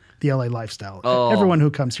enjoys the LA lifestyle. Everyone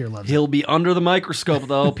who comes here loves it. He'll be under the microscope,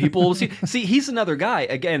 though. People will see. See, he's another guy.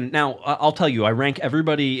 Again, now, I'll tell you, I rank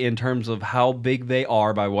everybody in terms of how big they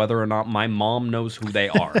are by whether or not my mom knows who they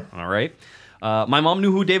are, all right? My mom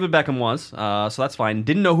knew who David Beckham was, so that's fine.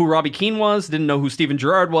 Didn't know who Robbie Keane was. Didn't know who Steven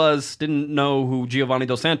Gerrard was. Didn't know who Giovanni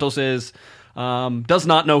Dos Santos is. Does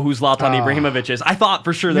not know who Zlatan Ibrahimovic is. I thought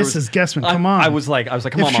for sure there was... Mrs. Guessman, come on. I was like, come on,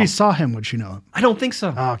 If Mom. she saw him, would she know him? I don't think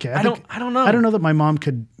so. Oh, okay. I don't know. I don't know that my mom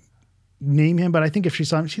could name him, but I think if she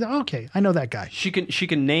saw him, she thought, okay, I know that guy. She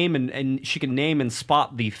can name and she can name and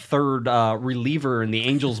spot the third reliever in the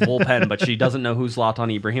Angels bullpen, but she doesn't know who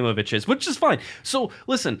Zlatan Ibrahimovic is, which is fine. So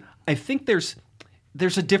listen, I think there's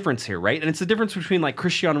a difference here, right? And it's the difference between like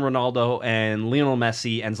Cristiano Ronaldo and Lionel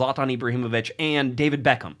Messi and Zlatan Ibrahimovic and David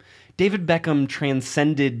Beckham. David Beckham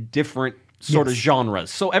transcended different sort of genres.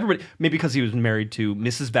 So everybody, maybe because he was married to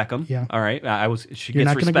Mrs. Beckham. Yeah. All right. She You're gets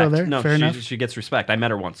not respect. Go there? No, Fair enough. She gets respect. I met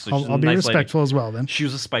her once. So she's a I'll be nice respectful lady. as well then. She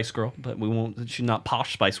was a Spice Girl, but we won't. She's not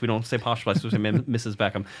Posh Spice. We don't say Posh Spice. We say Mrs.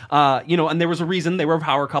 Beckham. And there was a reason they were a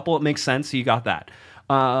power couple. It makes sense. So you got that.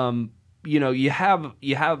 You have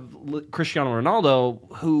Cristiano Ronaldo,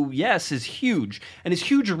 who yes is huge and is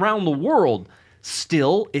huge around the world.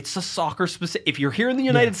 Still, it's a soccer specific. If you're here in the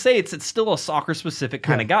United States, it's still a soccer specific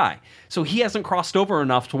kind of guy. So he hasn't crossed over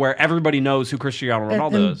enough to where everybody knows who Cristiano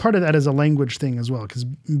Ronaldo and is. part of that is a language thing as well, because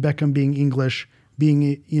Beckham being English,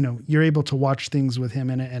 you're able to watch things with him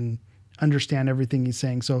in it and understand everything he's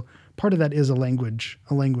saying. So part of that is a language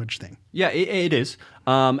thing. Yeah, it is.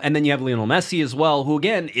 And then you have Lionel Messi as well, who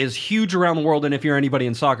again is huge around the world. And if you're anybody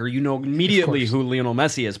in soccer, you know immediately who Lionel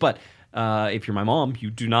Messi is. But if you're my mom,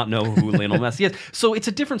 you do not know who Lionel Messi is. So it's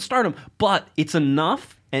a different stardom, but it's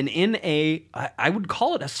enough. And in I would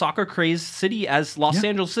call it a soccer crazed city as Los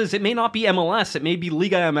Angeles is. It may not be MLS. It may be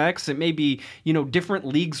Liga MX. It may be, different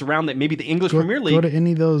leagues around that. Maybe the English Premier League. Go to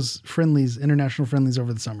any of those international friendlies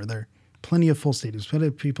over the summer. There are plenty of full stadiums, plenty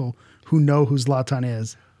of people who know who Zlatan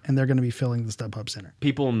is, and they're going to be filling the StubHub Center.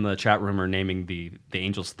 People in the chat room are naming the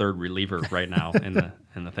Angels' third reliever right now in the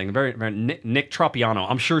thing. Very, very Nick Tropiano.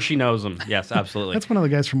 I'm sure she knows him. Yes, absolutely. That's one of the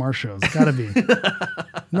guys from our shows. Got to be.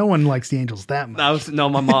 No one likes the Angels that much.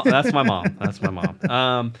 My mom. That's my mom. That's my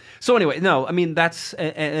mom. So anyway, no, I mean that's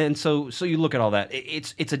and so you look at all that.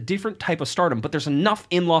 It's a different type of stardom, but there's enough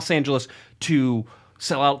in Los Angeles to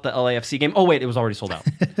sell out the LAFC game. Oh, wait, it was already sold out.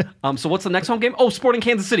 So what's the next home game? Oh, Sporting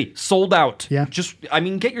Kansas City. Sold out. Yeah.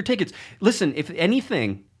 Get your tickets. Listen, if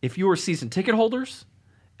anything, if you are season ticket holders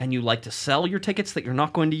and you like to sell your tickets that you're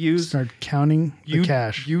not going to use, start counting the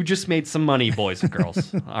cash. You just made some money, boys and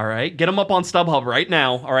girls. All right? Get them up on StubHub right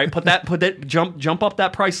now. All right? Put that jump up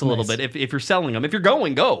that price a little bit if you're selling them. If you're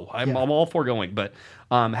going, go. I'm all for going, but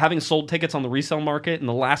having sold tickets on the resale market in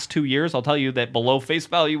the last 2 years, I'll tell you that below face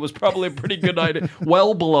value was probably a pretty good idea.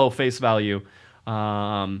 Well below face value.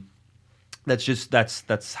 That's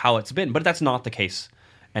how it's been. But that's not the case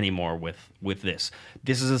anymore with this.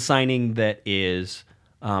 This is a signing that is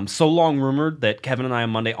so long rumored that Kevin and I on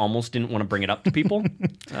Monday almost didn't want to bring it up to people.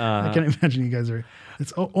 I can imagine you guys are.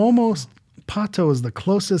 It's almost. Pato is the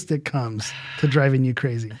closest it comes to driving you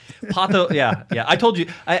crazy. Pato, yeah. I told you.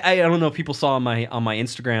 I don't know if people saw on my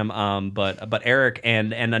Instagram, but Eric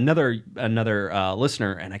and another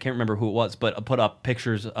listener, and I can't remember who it was, but put up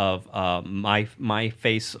pictures of my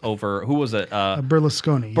face over who was it?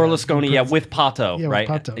 Berlusconi. Berlusconi, with Pato, yeah, right?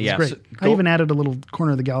 With Pato. It was great. I even added a little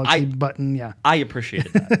corner of the galaxy button. Yeah, I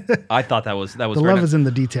appreciated that. I thought that was the very love nice. is in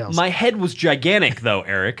the details. My head was gigantic though,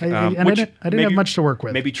 Eric. I didn't have much to work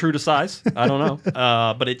with. Maybe true to size. I don't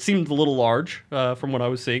know, but it seemed a little large from what I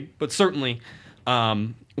was seeing. But certainly,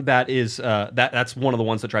 that's one of the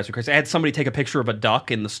ones that drives me crazy. I had somebody take a picture of a duck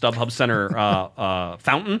in the StubHub Center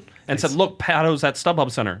fountain and said, "Look, Pato's at StubHub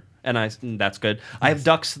Center." And that's good. Nice. I have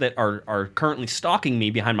ducks that are currently stalking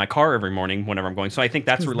me behind my car every morning whenever I'm going. So I think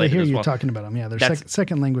that's related. They hear as you well. talking about them. Yeah, they're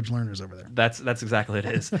second language learners over there. That's exactly what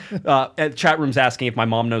it is. Chat room's asking if my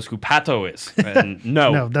mom knows who Pato is. And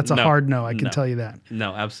no, that's a hard no. I can tell you that.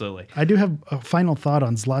 No, absolutely. I do have a final thought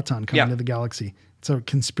on Zlatan coming to the Galaxy. It's a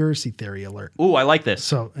conspiracy theory alert. Ooh, I like this.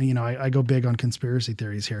 So I go big on conspiracy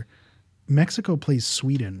theories here. Mexico plays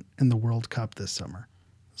Sweden in the World Cup this summer.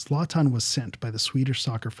 Zlatan was sent by the Swedish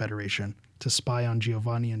Soccer Federation to spy on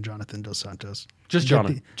Giovanni and Jonathan Dos Santos. Just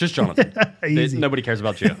Jonathan. Just Jonathan. Easy. Nobody cares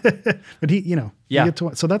about Gio. But he, you Yeah. get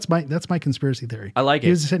to, so that's my conspiracy theory. I like He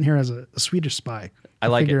it. was sitting here as a Swedish spy. I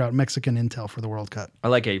like figure it. out Mexican intel for the World Cup. I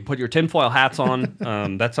like it. You put your tinfoil hats on.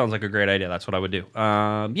 That sounds like a great idea. That's what I would do.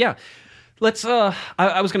 Yeah. Let's,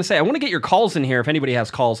 I was going to say, I want to get your calls in here if anybody has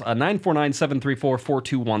calls.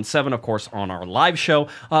 949-734-4217, of course, on our live show.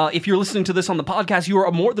 If you're listening to this on the podcast, you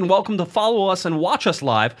are more than welcome to follow us and watch us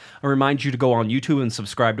live. I remind you to go on YouTube and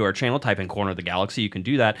subscribe to our channel. Type in Corner of the Galaxy. You can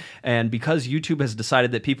do that. And because YouTube has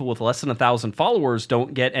decided that people with less than 1,000 followers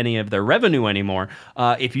don't get any of their revenue anymore,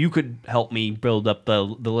 if you could help me build up the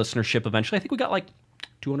listenership eventually, I think we got like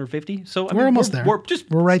 250. So I We're mean, almost there. We're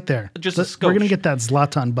right there. Just a We're going to skosh. get that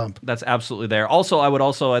Zlatan bump. That's absolutely there. Also, I would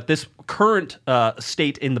also, at this current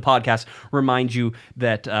state in the podcast, remind you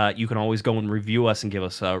that you can always go and review us and give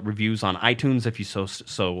us reviews on iTunes if you so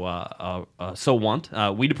want.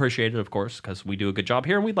 We'd appreciate it, of course, because we do a good job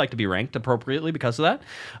here, and we'd like to be ranked appropriately because of that.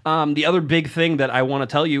 The other big thing that I want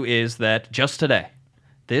to tell you is that just today,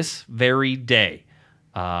 this very day,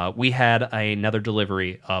 we had another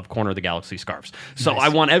delivery of Corner of the Galaxy scarves. So Nice. I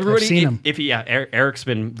want everybody. I've seen 'em. Eric's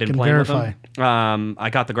been Can playing verify. with them. I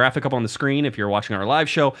got the graphic up on the screen. If you're watching our live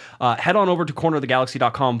show, head on over to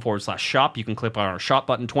cornerofthegalaxy.com/shop. You can click on our shop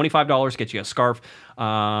button. $25 gets you a scarf.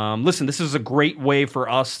 Listen, this is a great way for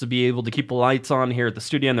us to be able to keep the lights on here at the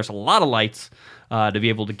studio, and there's a lot of lights to be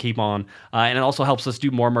able to keep on, and it also helps us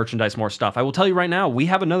do more merchandise, more stuff. I will tell you right now, we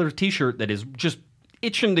have another T-shirt that is just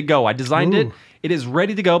itching to go. I designed it. Ooh. It is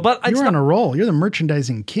ready to go, but it's You're not, on a roll. You're the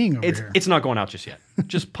merchandising king over here. it's not going out just yet.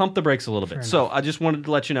 Just pump the brakes a little bit. So I just wanted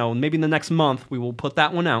to let you know, maybe in the next month we will put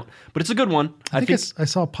that one out. But it's a good one. I think I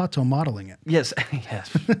saw Pato modeling it. yes, yes.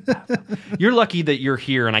 You're lucky that you're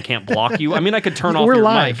here and I can't block you. I mean, I could turn off We're your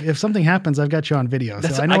live. mic. If something happens, I've got you on video,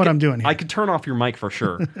 so I know what I'm doing here. I could turn off your mic for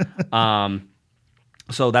sure.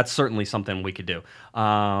 So that's certainly something we could do.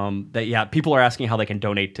 People are asking how they can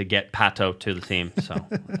donate to get Pato to the team. So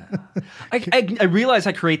I realize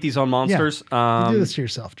I create these on Monsters. You do this to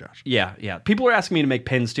yourself, Josh. Yeah. People are asking me to make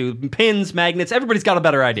pins too. Pins, magnets. Everybody's got a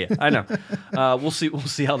better idea. I know. We'll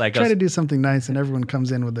see how that goes. Try to do something nice, and everyone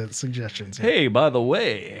comes in with the suggestions. Hey, by the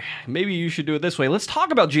way, maybe you should do it this way. Let's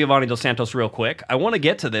talk about Giovanni Dos Santos real quick. I want to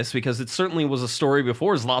get to this because it certainly was a story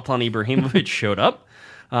before Zlatan Ibrahimovic showed up.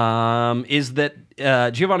 Is that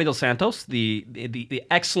Giovanni Dos Santos, the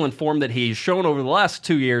excellent form that he's shown over the last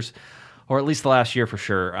 2 years, or at least the last year for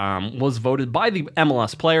sure, was voted by the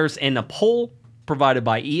MLS players in a poll provided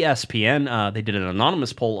by ESPN. They did an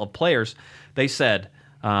anonymous poll of players. They said,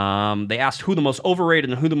 they asked who the most overrated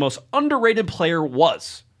and who the most underrated player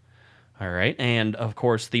was. All right, and of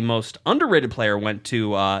course, the most underrated player went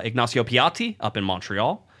to Ignacio Piatti up in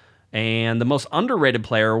Montreal, and the most underrated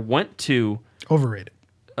player went to... Overrated.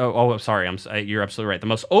 Oh, sorry. You're absolutely right. The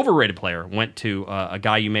most overrated player went to a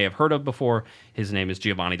guy you may have heard of before. His name is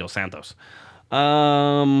Giovanni Dos Santos.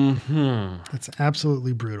 It's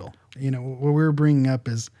absolutely brutal. You know, what we're bringing up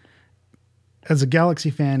is, as a Galaxy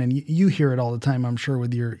fan, and you hear it all the time, I'm sure,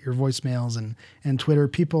 with your voicemails and Twitter,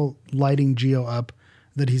 people lighting Gio up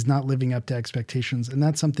that he's not living up to expectations. And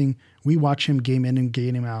that's something we watch him game in and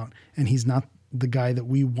game out, and he's not the guy that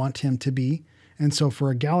we want him to be. And so for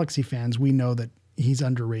our Galaxy fans, we know that he's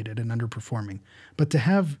underrated and underperforming. But to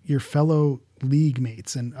have your fellow league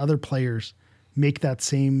mates and other players make that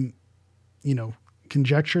same,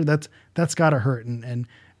 conjecture, that's got to hurt. And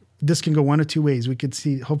this can go one of two ways. We could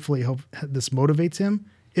see, hopefully this motivates him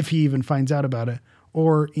if he even finds out about it,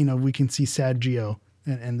 or, we can see sad Gio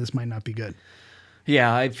and this might not be good.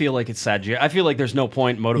 Yeah, I feel like it's sad. I feel like there's no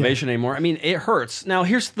point in motivation anymore. I mean, it hurts. Now,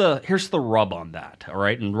 here's the rub on that, all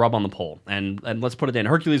right, and rub on the poll. And let's put it in.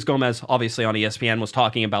 Herculez Gomez, obviously on ESPN, was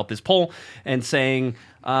talking about this poll and saying,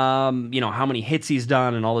 how many hits he's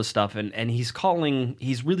done and all this stuff. And he's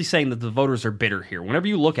really saying that the voters are bitter here. Whenever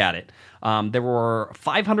you look at it, there were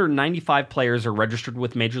 595 players are registered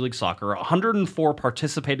with Major League Soccer. 104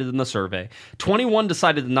 participated in the survey. 21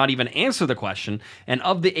 decided to not even answer the question. And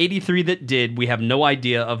of the 83 that did, we have no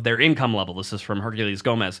idea of their income level. This is from Herculez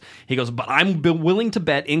Gomez. He goes, but I'm willing to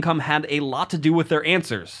bet income had a lot to do with their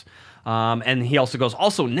answers. And he also goes,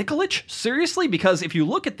 Nikolic? Seriously? Because if you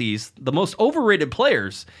look at these, the most overrated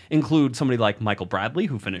players include somebody like Michael Bradley,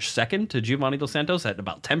 who finished second to Giovanni Dos Santos at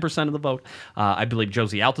about 10% of the vote. I believe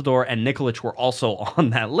Josie Altidore and Nikolic were also on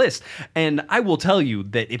that list. And I will tell you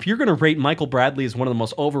that if you're going to rate Michael Bradley as one of the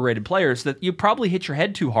most overrated players, that you probably hit your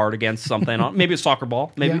head too hard against something, maybe a soccer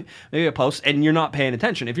ball, maybe a post, and you're not paying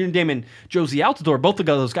attention. If you're naming Josie Altidore, both of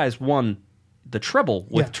those guys won the treble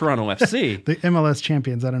with Toronto FC. The MLS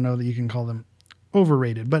champions, I don't know that you can call them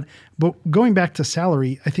overrated. But going back to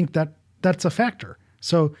salary, I think that that's a factor.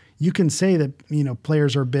 So you can say that,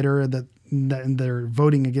 players are bitter, that they're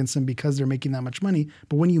voting against them because they're making that much money.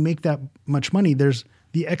 But when you make that much money, there's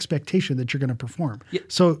the expectation that you're going to perform. Yeah.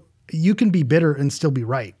 So you can be bitter and still be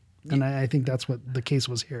right. And I think that's what the case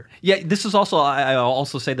was here. Yeah, this is also, I'll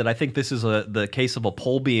also say that I think this is the case of a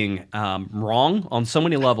poll being wrong on so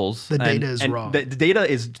many levels. The data is wrong. The data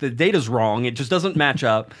is wrong. It just doesn't match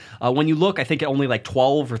up. When you look, I think only like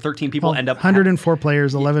 12 or 13 people end up. 104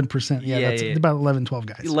 players, 11%. Yeah, that's about 11, 12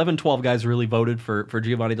 guys. 11, 12 guys really voted for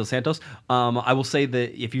Giovanni Dos Santos. I will say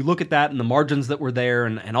that if you look at that and the margins that were there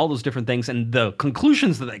and all those different things and the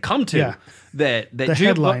conclusions that they come to,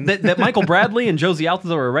 that Michael Bradley and Josie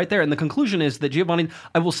Altazor are right there. And the conclusion is that Giovanni,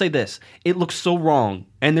 I will say this, it looks so wrong.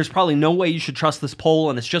 And there's probably no way you should trust this poll.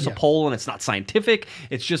 And it's just a poll and it's not scientific.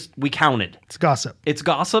 It's just, we counted. It's gossip. It's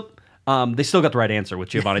gossip. They still got the right answer with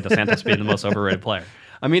Giovanni Dos Santos being the most overrated player.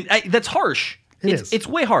 I mean, that's harsh. It's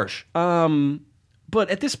way harsh. But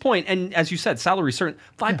at this point, and as you said, salary certain,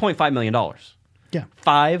 $5.5 million. Yeah.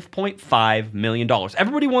 $5.5 million.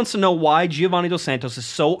 Everybody wants to know why Giovanni Dos Santos is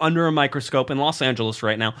so under a microscope in Los Angeles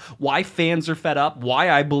right now, why fans are fed up, why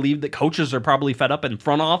I believe that coaches are probably fed up and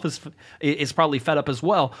front office is probably fed up as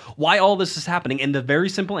well, why all this is happening. And the very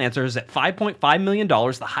simple answer is that $5.5 million,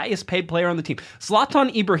 the highest paid player on the team,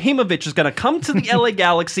 Zlatan Ibrahimovic is going to come to the LA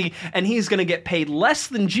Galaxy and he's going to get paid less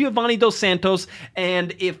than Giovanni Dos Santos.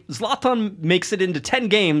 And if Zlatan makes it into 10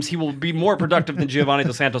 games, he will be more productive than Giovanni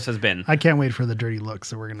Dos Santos has been. I can't wait for the dirty looks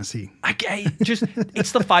that we're going to see.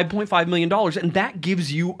 It's the $5.5 million, and that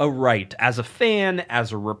gives you a right as a fan,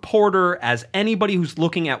 as a reporter, as anybody who's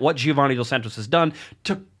looking at what Giovanni Dos Santos has done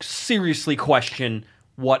to seriously question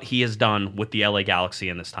what he has done with the LA Galaxy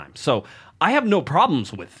in this time. So I have no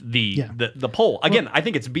problems with the poll. Again, I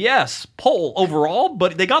think it's BS poll overall,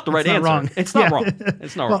 but they got the right answer. Wrong. It's not wrong.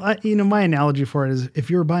 It's not wrong. Well, my analogy for it is if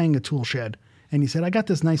you're buying a tool shed, and you said, I got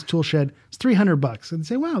this nice tool shed, it's $300. And you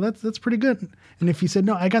say, wow, that's pretty good. And if you said,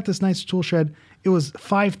 no, I got this nice tool shed, it was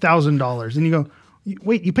 $5,000. And you go,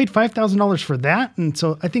 wait, you paid $5,000 for that? And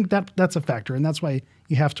so I think that's a factor. And that's why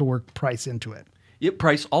you have to work price into it.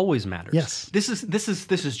 Price always matters. Yes. This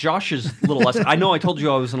is Josh's little lesson. I know I told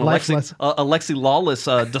you I was an Alexi Lawless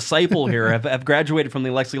disciple here. I've graduated from the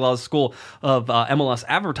Alexi Lawless School of MLS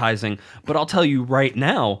Advertising. But I'll tell you right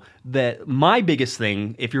now that my biggest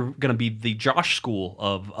thing, if you're going to be the Josh school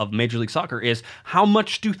of Major League Soccer, is how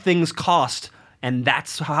much do things cost? And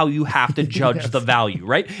that's how you have to judge the value,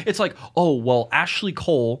 right? It's like, oh, well, Ashley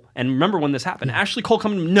Cole, and remember when this happened, Ashley Cole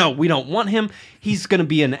coming, no, we don't want him. He's going to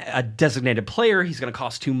be a designated player. He's going to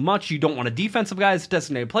cost too much. You don't want a defensive guy as a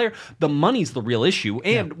designated player. The money's the real issue.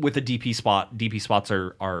 And with a DP spots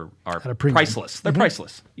are priceless. They're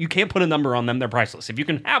priceless. You can't put a number on them. They're priceless. If you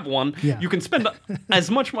can have one, you can spend as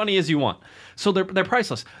much money as you want. So they're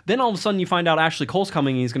priceless. Then all of a sudden you find out Ashley Cole's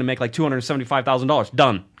coming and he's going to make like $275,000.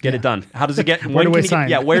 Done. Get it done. How does he get? Where do we sign?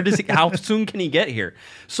 Where does he? How soon can he get here?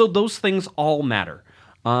 So those things all matter.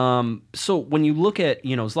 So when you look at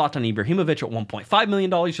Zlatan Ibrahimovic at $1.5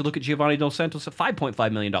 million, you look at Giovanni Dos Santos at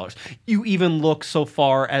 $5.5 million. You even look so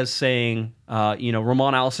far as saying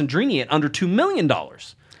Romain Alessandrini at under $2 million.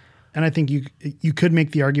 And I think you could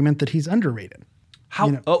make the argument that he's underrated. How?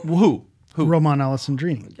 Who? Romain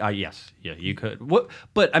Alessandrini. Yes, yeah, you could. What?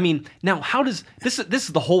 But I mean, now how does this? This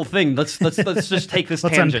is the whole thing. Let's just take this.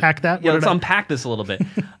 Let's tangent. Unpack that. Yeah, let's unpack this a little bit.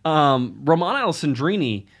 Romain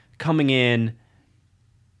Alessandrini coming in.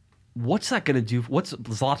 What's that going to do? What's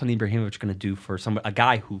Zlatan Ibrahimovic going to do for a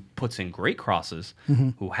guy who puts in great crosses,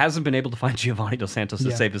 who hasn't been able to find Giovanni Dos Santos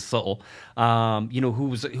to save his soul,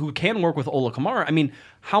 who can work with Ola Kamara? I mean,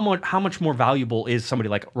 how much more valuable is somebody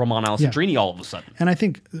like Romain Alessandrini all of a sudden? And I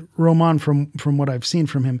think Romain, from what I've seen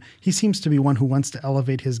from him, he seems to be one who wants to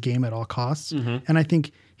elevate his game at all costs. And I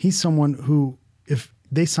think he's someone who, if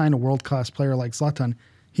they sign a world-class player like Zlatan,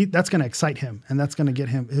 that's going to excite him, and that's going to get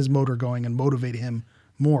his motor going and motivate him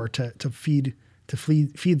more to feed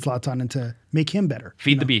Zlatan and to make him better.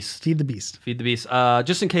 Feed the beast.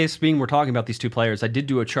 Just in case, we're talking about these two players, I did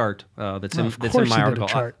do a chart that's in my article.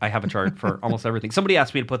 I have a chart for almost everything. Somebody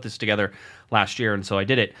asked me to put this together last year, and so I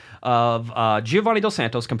did it, of Giovanni Dos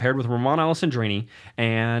Santos compared with Romain Alessandrini,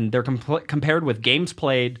 and they're compared with games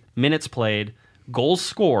played, minutes played, goals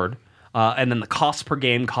scored, and then the cost per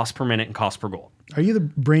game, cost per minute, and cost per goal. Are you the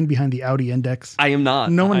brain behind the Audi index? I am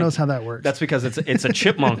not. No one knows how that works. That's because it's a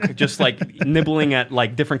chipmunk just like nibbling at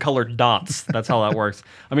like different colored dots. That's how that works.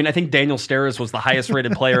 I mean, I think Daniel Steres was the highest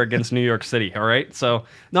rated player against New York City. All right, so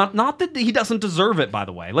not that he doesn't deserve it. By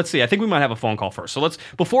the way, let's see. I think we might have a phone call first. So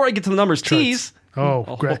before I get to the numbers, tease.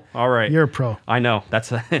 Oh, great. All right. You're a pro. I know.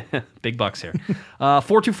 That's big bucks here.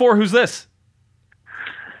 424. Who's this?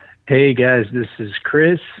 Hey guys, this is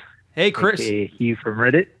Chris. Hey, Chris. Hey, Hugh from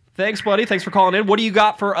Reddit. Thanks, buddy. Thanks for calling in. What do you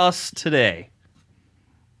got for us today?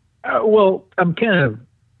 Well, I'm kind of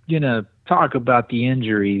gonna talk about the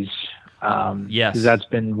injuries. Yes, 'cause that's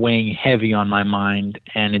been weighing heavy on my mind,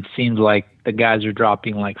 and it seems like the guys are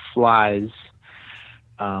dropping like flies.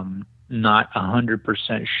 Not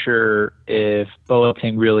 100% sure if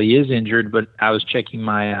Boateng really is injured, but I was checking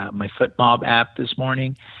my my FootMob app this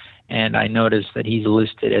morning, and I noticed that he's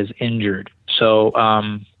listed as injured. So,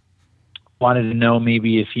 wanted to know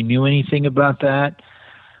maybe if you knew anything about that.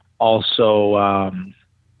 Also,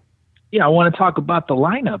 I want to talk about the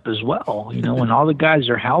lineup as well. You know, when all the guys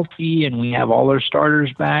are healthy and we have all our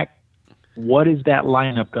starters back, what is that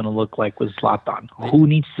lineup going to look like with Zlatan? Who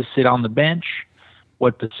needs to sit on the bench?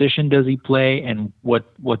 What position does he play? And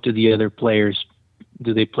what do the other players,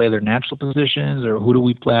 do they play their natural positions, or who do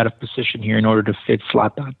we play out of position here in order to fit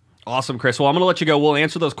Zlatan? Awesome, Chris. Well, I'm going to let you go. We'll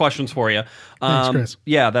answer those questions for you. Thanks, Chris.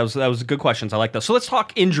 Yeah, that was good questions. I like those. So let's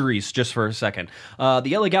talk injuries just for a second.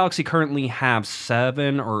 The LA Galaxy currently have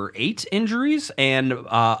 7 or 8 injuries, and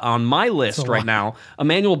on my list right now,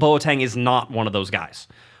 Emmanuel Boateng is not one of those guys.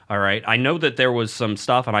 All right. I know that there was some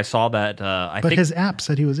stuff, and I saw that. But his app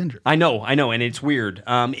said he was injured. I know, and it's weird.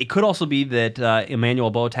 It could also be that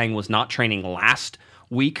Emmanuel Boateng was not training last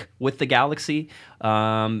week with the Galaxy,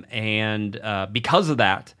 and because of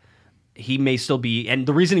that, he may still be. And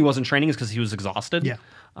the reason he wasn't training is because he was exhausted.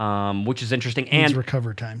 Yeah. Which is interesting. Needs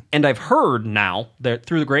recover time. And I've heard now that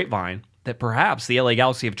through the grapevine that perhaps the LA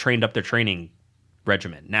Galaxy have trained up their training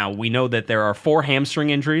regimen. Now, we know that there are 4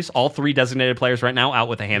 hamstring injuries, all 3 designated players right now out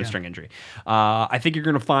with a hamstring injury. I think you're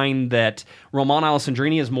going to find that Romain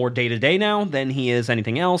Alessandrini is more day-to-day now than he is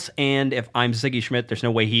anything else, and if I'm Ziggy Schmidt, there's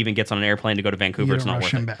no way he even gets on an airplane to go to Vancouver. It's not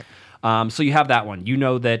worth it. Back. So you have that one. You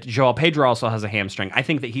know that João Pedro also has a hamstring. I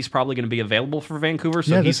think that he's probably going to be available for Vancouver.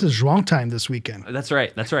 So this is Zhuang time this weekend. That's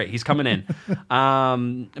right. He's coming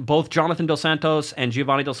in. Both Jonathan Dos Santos and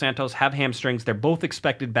Giovanni Dos Santos have hamstrings. They're both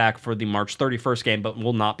expected back for the March 31st game, but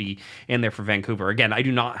will not be in there for Vancouver. Again, I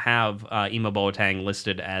do not have Ema Boateng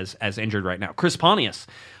listed as injured right now. Chris Pontius,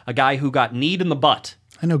 a guy who got kneed in the butt.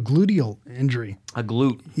 I know, gluteal injury. A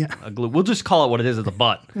glute. Yeah. A glute. We'll just call it what it is. It's a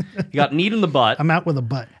butt. You got kneed in the butt. I'm out with a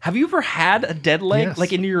butt. Have you ever had a dead leg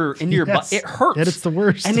like in your butt? It hurts. And it's the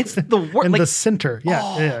worst. And it's the worst. In the center.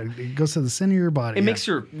 Yeah. It goes to the center of your body. It makes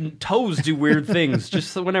your toes do weird things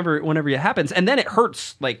just whenever it happens. And then it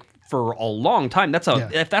hurts like for a long time.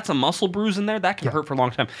 If that's a muscle bruise in there, that can hurt for a long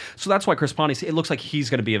time. So that's why Chris Pontius, it looks like he's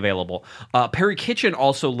going to be available. Perry Kitchen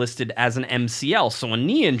also listed as an MCL, so a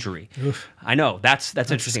knee injury. Oof. I know, that's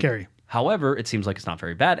interesting. Scary. However, it seems like it's not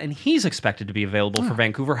very bad, and he's expected to be available for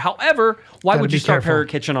Vancouver. However, why would you start Perry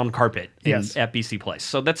Kitchen on carpet at BC Place?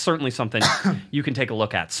 So that's certainly something you can take a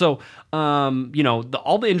look at. So, all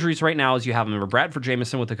the injuries right now is you have Bradford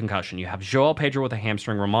Jamieson with a concussion. You have João Pedro with a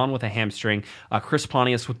hamstring, Roman with a hamstring, Chris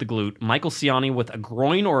Pontius with the glute, Michael Ciani with a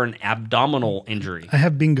groin or an abdominal injury. I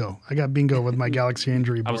have bingo. I got bingo with my Galaxy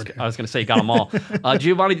injury board. I was going to say, you got them all.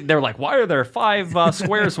 Giovanni, they're like, why are there 5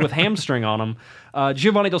 squares with hamstring on them?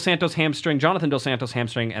 Giovanni Dos Santos hamstring, Jonathan Dos Santos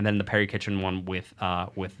hamstring, and then the Perry Kitchen one with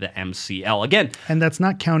the MCL again. And that's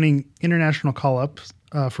not counting international call-ups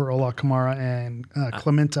for Ola Kamara and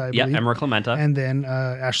Clementa, I believe. Yeah, Emra Clementa. And then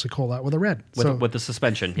Ashley Cole out with a red. With the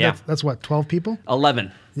suspension, yeah. That's what, 12 people?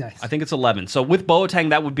 11. Nice. I think it's 11. So with Boateng,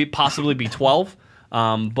 that would possibly be 12.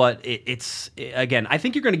 But again, I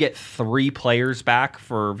think you're going to get 3 players back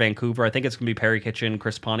for Vancouver. I think it's going to be Perry Kitchen,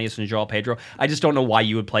 Chris Pontius, and João Pedro. I just don't know why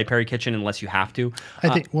you would play Perry Kitchen unless you have to. I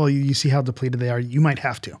think, you see how depleted they are. You might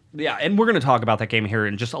have to. Yeah, and we're going to talk about that game here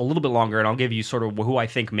in just a little bit longer, and I'll give you sort of who I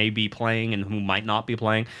think may be playing and who might not be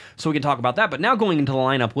playing, so we can talk about that. But now going into the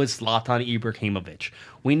lineup with Zlatan Ibrahimovic.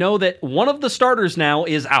 We know that one of the starters now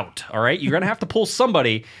is out, all right? You're going to have to pull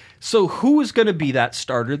somebody. So who is going to be that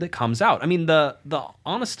starter that comes out? I mean, the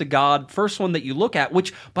honest-to-God first one that you look at,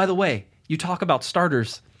 which, by the way, you talk about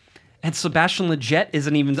starters, and Sebastian Lletget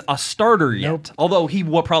isn't even a starter yet. Nope. Although he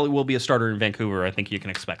probably will be a starter in Vancouver. I think you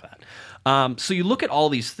can expect that. So you look at all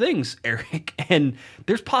these things, Eric, and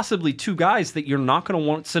there's possibly 2 guys that you're not going to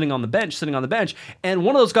want sitting on the bench, and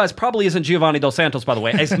one of those guys probably isn't Giovanni Dos Santos, by the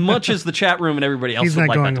way, as much as the chat room and everybody else He's would not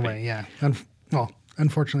like going that to away, be. yeah.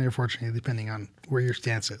 Unfortunately or fortunately, depending on where your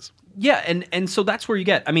stance is. Yeah, and so that's where you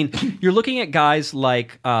get. I mean, you're looking at guys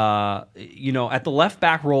like, at the left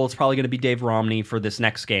back role, it's probably going to be Dave Romney for this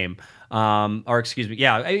next game. Or excuse me,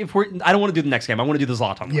 yeah. I don't want to do the next game. I want to do the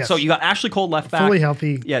Zlatan one. Yes. So you got Ashley Cole left back, Fully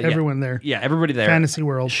healthy. Everyone there. Yeah, everybody there. Fantasy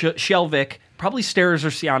world. Shelvik, probably Stairs or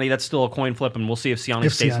Siani. That's still a coin flip, and we'll see if Siani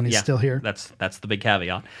stays. Siani's still here. That's the big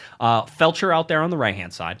caveat. Felcher out there on the right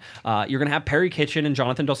hand side. You're going to have Perry Kitchen and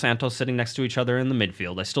Jonathan Dos Santos sitting next to each other in the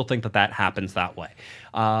midfield. I still think that happens that way.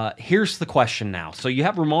 Here's the question now. So you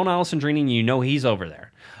have Ramon Alessandrini, and you know he's over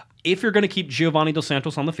there. If you're going to keep Giovanni Dos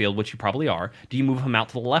Santos on the field, which you probably are, do you move him out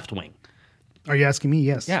to the left wing? Are you asking me?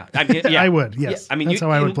 Yes. Yeah. I would. Yes. Yeah. I mean, that's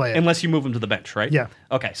how I would play it. Unless you move him to the bench, right? Yeah.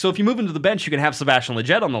 Okay. So if you move him to the bench, you can have Sebastian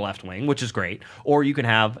Lletget on the left wing, which is great, or you can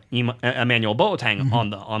have Emmanuel Boateng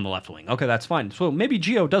on the left wing. Okay, that's fine. So maybe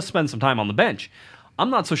Gio does spend some time on the bench.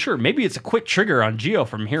 I'm not so sure. Maybe it's a quick trigger on Gio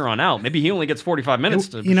from here on out. Maybe he only gets 45 minutes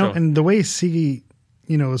to show. And the way Siggy,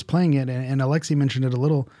 is playing it, and Alexi mentioned it a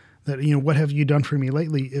little, that, what have you done for me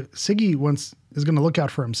lately? If Siggy is going to look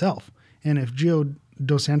out for himself. And if Gio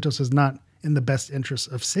Dos Santos is not in the best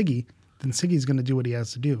interest of Siggy, then Siggy's going to do what he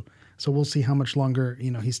has to do. So we'll see how much longer,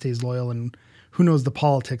 he stays loyal, and who knows the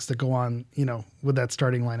politics that go on, with that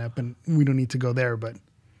starting lineup. And we don't need to go there, but,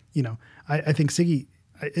 I think Siggy,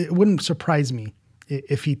 it wouldn't surprise me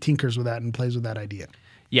if he tinkers with that and plays with that idea.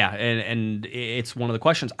 Yeah, and it's one of the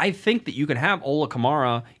questions. I think that you can have Ola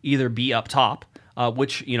Kamara either be up top,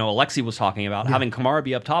 which, Alexi was talking about, having Kamara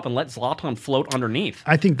be up top and let Zlatan float underneath.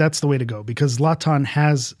 I think that's the way to go, because Zlatan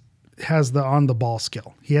has the on-the-ball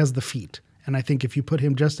skill. He has the feet. And I think if you put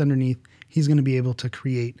him just underneath, he's going to be able to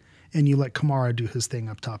create, and you let Kamara do his thing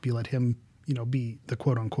up top. You let him, be the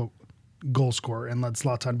quote-unquote goal scorer, and let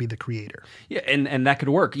Zlatan be the creator. Yeah, and that could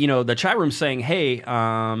work. The chat room's saying, hey,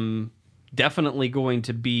 definitely going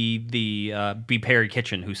to be be Perry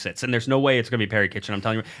Kitchen who sits, and there's no way it's going to be Perry Kitchen. I'm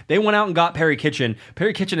telling you, they went out and got Perry Kitchen.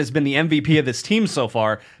 Perry Kitchen has been the MVP of this team so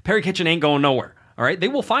far. Perry Kitchen ain't going nowhere. All right, they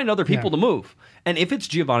will find other people to move, and if it's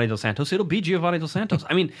Giovanni Dos Santos, it'll be Giovanni Dos Santos.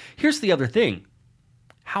 I mean, here's the other thing: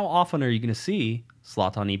 how often are you going to see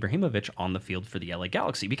Zlatan Ibrahimovic on the field for the LA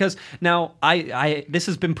Galaxy? Because now this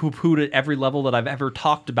has been poo-pooed at every level that I've ever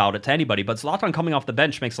talked about it to anybody, but Zlatan coming off the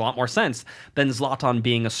bench makes a lot more sense than Zlatan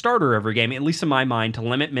being a starter every game, at least in my mind, to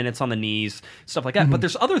limit minutes on the knees, stuff like that. But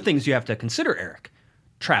there's other things you have to consider, Eric.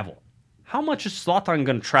 Travel. How much is Zlatan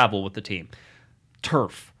going to travel with the team?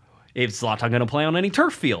 Turf. Is Zlatan going to play on any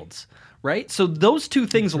turf fields? Right? So those two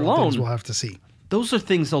things alone, we'll have to see. Those are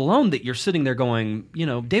things alone that you're sitting there going,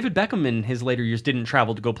 David Beckham in his later years didn't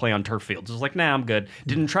travel to go play on turf fields. It was like, nah, I'm good.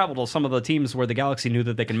 Didn't travel to some of the teams where the Galaxy knew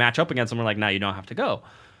that they can match up against them. We're like, nah, you don't have to go.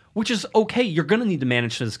 Which is okay. You're going to need to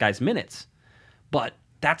manage this guy's minutes. But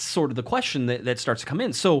that's sort of the question that starts to come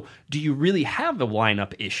in. So do you really have a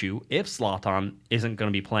lineup issue if Zlatan isn't going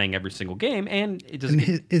to be playing every single game? And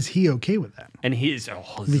is he okay with that? And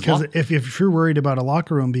because if you're worried about a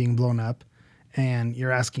locker room being blown up, and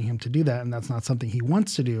you're asking him to do that, and that's not something he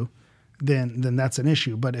wants to do, then that's an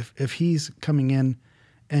issue. But if he's coming in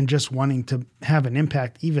and just wanting to have an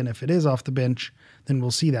impact, even if it is off the bench, then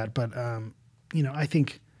we'll see that. But, I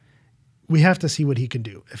think we have to see what he can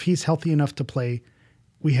do. If he's healthy enough to play,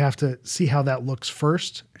 we have to see how that looks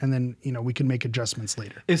first, and then, we can make adjustments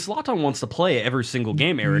later. If Zlatan wants to play every single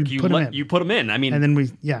game, Eric, you put him in. I mean, and then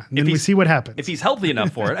we see what happens. If he's healthy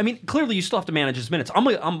enough for it. I mean, clearly you still have to manage his minutes.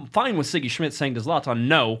 I'm fine with Siggy Schmidt saying to Zlatan,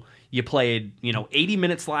 no, you played, 80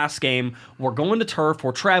 minutes last game. We're going to turf.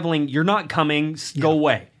 We're traveling. You're not coming. Go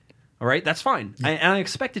away. All right, that's fine. Yeah. And I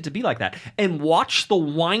expect it to be like that. And watch the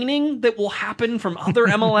whining that will happen from other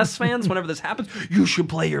MLS fans whenever this happens. You should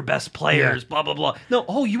play your best players, blah, blah, blah.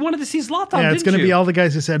 No, you wanted to see Zlatan, yeah, it's going to be all the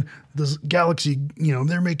guys who said, the Galaxy,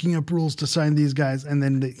 they're making up rules to sign these guys, and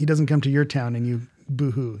then he doesn't come to your town and you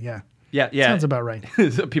boo-hoo. Yeah. Yeah. Sounds about right.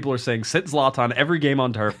 People are saying, sit Zlatan every game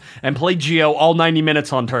on turf and play Gio all 90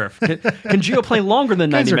 minutes on turf. Can Gio play longer than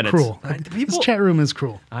 90 minutes? Cruel. This chat room is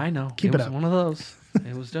cruel. I know. Keep it up. One of those.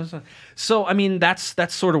 It was just so. I mean, that's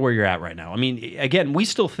sort of where you're at right now. I mean, again, we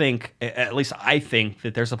still think, at least I think,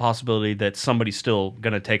 that there's a possibility that somebody's still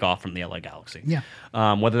going to take off from the LA Galaxy. Yeah.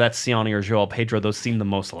 Whether that's Siani or Joao Pedro, those seem the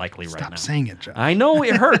most likely right now. Stop saying it, Joe. I know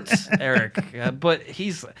it hurts, Eric, but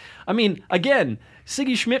he's. I mean, again,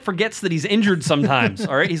 Siggy Schmidt forgets that he's injured sometimes.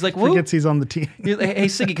 All right, he's like, forgets he's on the team. Hey,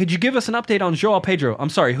 Siggy, could you give us an update on Joao Pedro? I'm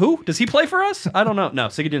sorry, who? Does he play for us? I don't know. No,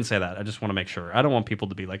 Siggy didn't say that. I just want to make sure. I don't want people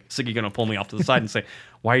to be like, Siggy going to pull me off to the side and say,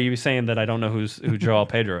 why are you saying that I don't know who Joao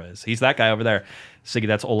Pedro is? He's that guy over there. Siggy,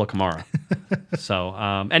 that's Ola Kamara. So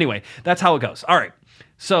anyway, that's how it goes. All right.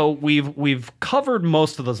 So we've covered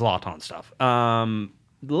most of the Zlatan stuff.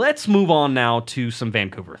 Let's move on now to some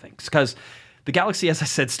Vancouver things, because The Galaxy, as I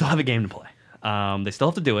said, still have a game to play. They still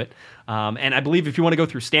have to do it. And I believe if you want to go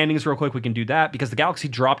through standings real quick, we can do that because the Galaxy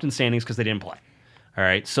dropped in standings because they didn't play. All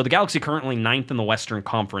right, so the Galaxy currently 9th in the Western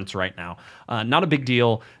Conference right now. Not a big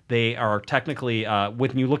deal. They are technically,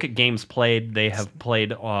 when you look at games played, they have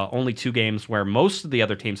played only 2 games where most of the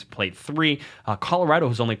other teams have played 3. Colorado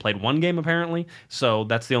has only played 1 game apparently, so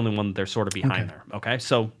that's the only one that they're sort of behind there. Okay,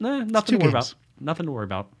 so nothing to worry about. Nothing to worry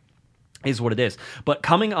about. Is what it is. But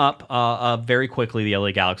coming up very quickly, the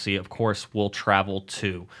LA Galaxy, of course, will travel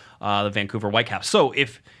to the Vancouver Whitecaps. So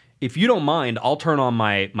if you don't mind, I'll turn on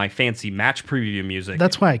my fancy match preview music.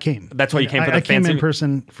 That's why I came. That's why you came for the fancy. I came in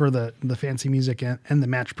person for the fancy music and the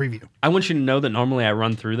match preview. I want you to know that normally I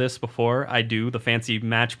run through this before I do the fancy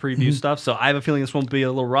match preview stuff. So I have a feeling this won't be a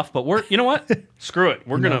little rough, but you know what? Screw it.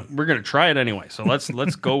 We're gonna try it anyway. So let's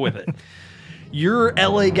go with it. Your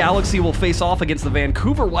LA Galaxy will face off against the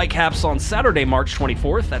Vancouver Whitecaps on Saturday, March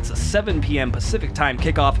 24th. That's a 7 p.m. Pacific time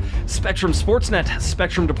kickoff. Spectrum Sportsnet,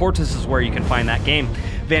 Spectrum Deportes is where you can find that game.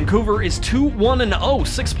 Vancouver is 2-1-0,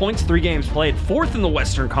 6 points, 3 games played, 4th in the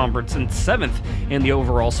Western Conference and 7th in the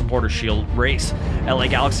overall Supporter Shield race. LA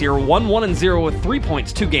Galaxy are 1-1-0 with 3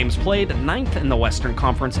 points, 2 games played, 9th in the Western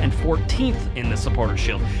Conference and 14th in the Supporter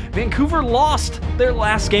Shield. Vancouver lost their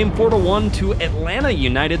last game 4-1 to Atlanta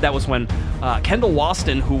United. That was when Kendall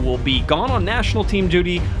Waston, who will be gone on national team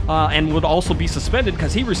duty and would also be suspended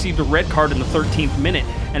because he received a red card in the 13th minute.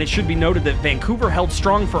 And it should be noted that Vancouver held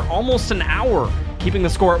strong for almost an hour, keeping the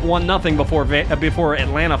score at 1-0 before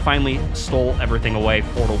Atlanta finally stole everything away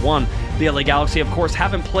 4-1. The LA Galaxy, of course,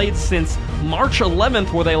 haven't played since March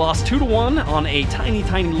 11th, where they lost 2-1 on a tiny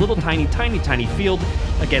field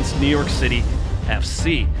against New York City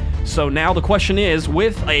FC. So now the question is,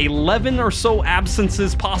 with 11 or so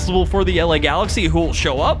absences possible for the LA Galaxy, who will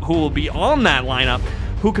show up, who will be on that lineup,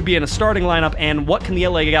 who could be in a starting lineup, and what can the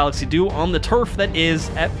LA Galaxy do on the turf that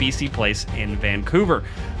is at BC Place in Vancouver?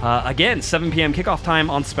 Again, 7 p.m. kickoff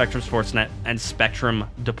time on Spectrum Sportsnet and Spectrum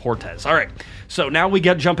Deportes. All right, so now we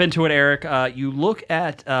jump into it, Eric. You look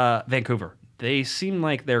at Vancouver. They seem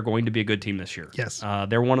like they're going to be a good team this year. Yes.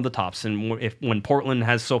 They're one of the tops. And when Portland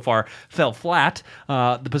has so far fell flat,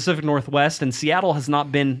 the Pacific Northwest and Seattle has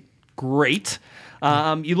not been great.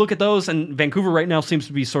 You look at those, and Vancouver right now seems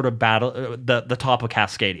to be sort of the top of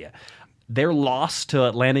Cascadia. Their loss to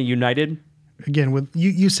Atlanta United. Again, with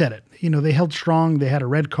you said it. They held strong. They had a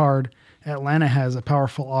red card. Atlanta has a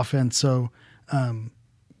powerful offense. So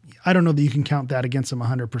I don't know that you can count that against them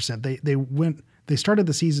 100%. They started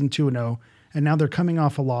the season 2-0. And now they're coming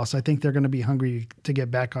off a loss. I think they're going to be hungry to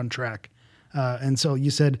get back on track. And so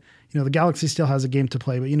you said, the Galaxy still has a game to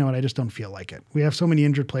play, but you know what? I just don't feel like it. We have so many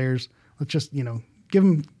injured players. Let's just, give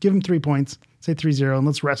them 3 points, say 3-0, and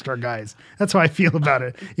let's rest our guys. That's how I feel about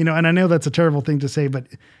it. And I know that's a terrible thing to say, but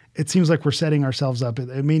it seems like we're setting ourselves up.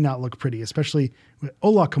 It may not look pretty, especially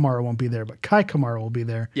Ola Kamara won't be there, but Kai Kamara will be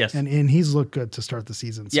there. Yes. And he's looked good to start the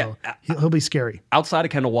season. So he'll be scary. Outside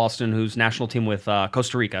of Kendall Waston, who's national team with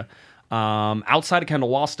Costa Rica, outside of Kendall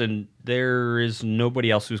Waston, there is nobody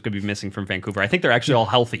else who's going to be missing from Vancouver. I think they're actually all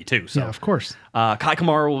healthy too. So. Yeah, of course. Kai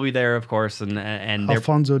Kamara will be there, of course, and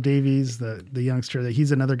Alfonso Davies, the youngster,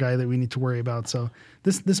 he's another guy that we need to worry about. So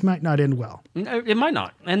this might not end well. It might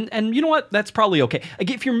not, and you know what? That's probably okay.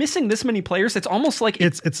 Again, if you're missing this many players, it's almost like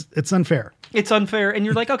it's unfair. It's unfair, and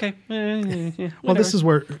you're like, okay. Well, this is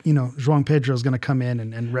where João Pedro is going to come in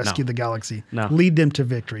and rescue the Galaxy, lead them to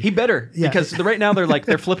victory. He better, because right now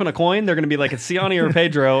they're flipping a coin. They're going to be like, it's Siani or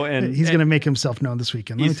Pedro, and he's going to make himself known this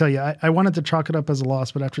weekend. Let me tell you, I wanted to chalk it up as a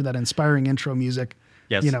loss, but after that inspiring intro music,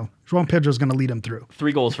 yes. João Pedro is going to lead him through.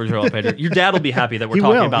 3 goals for João Pedro. Your dad will be happy that we're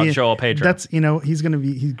talking about João Pedro. That's, he's going to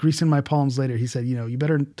he's greasing my palms later. He said, you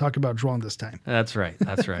better talk about João this time. That's right.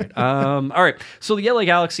 All right. So the LA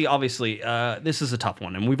Galaxy, obviously, this is a tough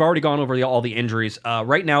one, and we've already gone over all the injuries.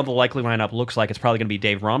 Right now, the likely lineup looks like it's probably going to be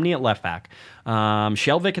Dave Romney at left back,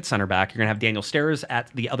 Shelvik at center back. You're going to have Daniel Steres at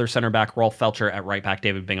the other center back, Rolf Felcher at right back,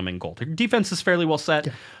 David Bingham in goal. Your defense is fairly well set.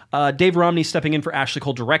 Yeah. Dave Romney stepping in for Ashley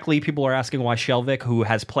Cole directly. People are asking why Shelvik, who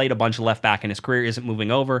has played a bunch of left back in his career, isn't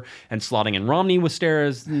moving over and slotting in Romney with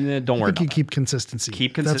Steres. Don't worry about it. Keep consistency.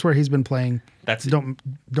 That's where he's been playing. Don't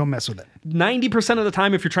mess with it. 90% of the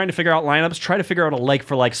time, if you're trying to figure out lineups, try to figure out a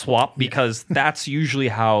like-for-like swap, because that's usually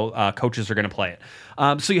how coaches are going to play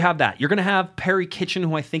it. So you have that. You're going to have Perry Kitchen,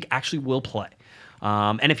 who I think actually will play.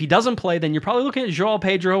 And if he doesn't play, then you're probably looking at João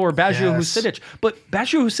Pedro or Baggio Husidic. But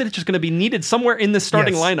Baggio Husidic is going to be needed somewhere in the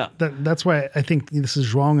starting lineup. That's why I think this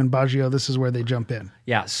is João and Baggio. This is where they jump in.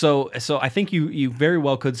 Yeah, so I think you very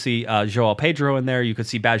well could see Joao Pedro in there. You could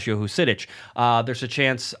see Baggio Husidic. There's a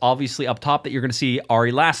chance, obviously, up top that you're going to see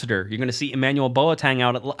Ari Lassiter. You're going to see Emmanuel Boateng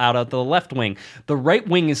out at the left wing. The right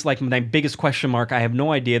wing is like my biggest question mark. I have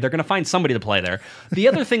no idea. They're going to find somebody to play there. The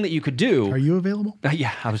other thing that you could do... Are you available?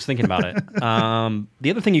 Yeah, I was thinking about it.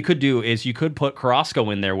 The other thing you could do is you could put Carrasco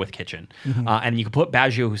in there with Kitchen. And you could put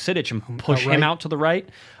Baggio Husidic and push him out to the right.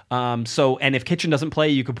 And if Kitchen doesn't play,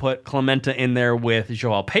 you could put Clemente in there with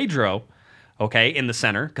Joao Pedro, okay, in the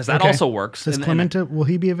center, because that also works. Does Clemente, will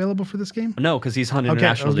he be available for this game? No, because he's on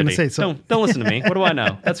international I was going to duty. say, Don't listen to me. What do I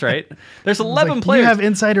know? That's right. There's 11 players. You have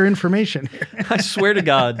insider information here. I swear to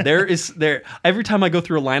God, there. Every time I go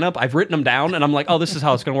through a lineup, I've written them down, and I'm like, oh, this is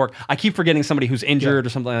how it's going to work. I keep forgetting somebody who's injured or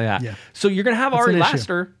something like that. Yeah. So you're going to have Ari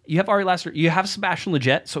Lassiter. You have Ari Lassiter. You have Sebastian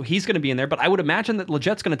Lletget, so he's going to be in there. But I would imagine that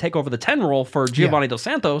Lletget's going to take over the 10 role for Giovanni Dos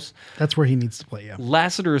Santos. That's where he needs to play, yeah.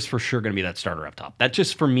 Lassiter is for sure going to be that starter up top. That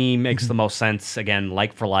just, for me, makes the most sense. Again,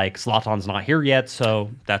 like for like. Zlatan's not here yet,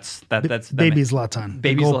 so that's baby Zlatan,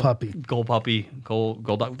 baby gold puppy,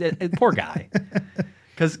 gold dog. Poor guy,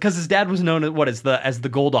 because his dad was known as the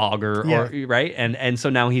gold dog or right, and so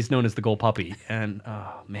now he's known as the gold puppy, and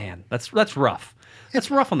oh man, that's rough. That's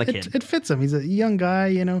rough on the kid. It fits him. He's a young guy,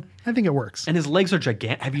 I think it works. And his legs are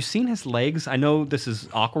gigantic. Have you seen his legs? I know this is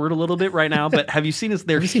awkward a little bit right now, but have you seen his?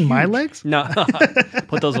 Have you seen my legs? No,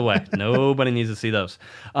 put those away. Nobody needs to see those.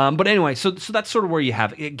 But anyway, so that's sort of where you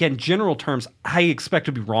have, again, general terms. I expect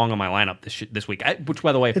to be wrong on my lineup this week. Which,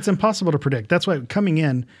 by the way, it's impossible to predict. That's why coming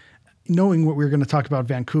in, knowing what we were going to talk about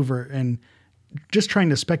Vancouver and just trying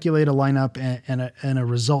to speculate a lineup and a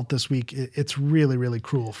result this week, it's really, really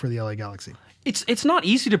cruel for the LA Galaxy. It's not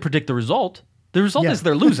easy to predict the result. The result is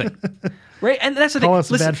they're losing, right? And that's the thing. Call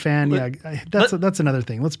us a bad fan. That's another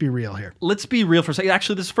thing. Let's be real here. Let's be real for a second.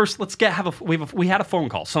 Actually, we had a phone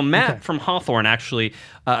call. So Matt from Hawthorne actually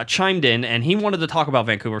chimed in, and he wanted to talk about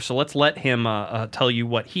Vancouver. So let's let him tell you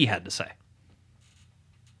what he had to say.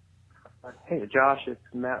 Hey, Josh, it's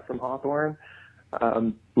Matt from Hawthorne.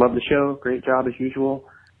 Love the show. Great job as usual.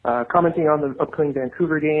 Commenting on the upcoming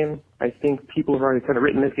Vancouver game, I think people have already kind of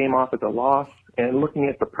written this game off as a loss, and looking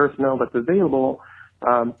at the personnel that's available,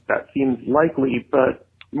 that seems likely, but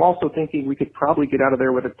I'm also thinking we could probably get out of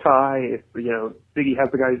there with a tie if, Ziggy has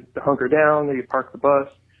the guys to hunker down, maybe park the bus,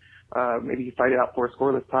 maybe you fight it out for a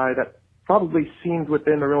scoreless tie. That probably seems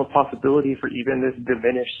within the realm of possibility for even this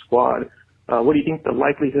diminished squad. What do you think the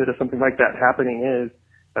likelihood of something like that happening is?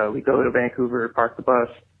 We go to Vancouver, park the bus,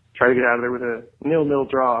 try to get out of there with a 0-0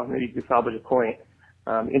 draw. Maybe you can salvage a point.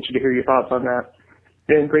 Interested to hear your thoughts on that.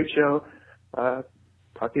 Ben, great show.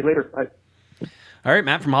 Talk to you later. Bye. All right,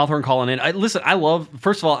 Matt from Hawthorne calling in. Most of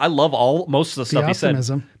the stuff he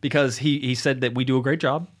said, because he said that we do a great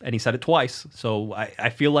job, and he said it twice. So I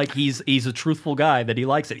feel like he's a truthful guy, that he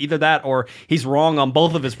likes it. Either that or he's wrong on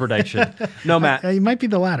both of his predictions. No, Matt. He might be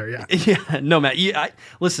the latter, yeah. Yeah, no, Matt.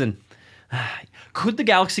 Listen, could the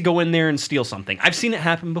Galaxy go in there and steal something? I've seen it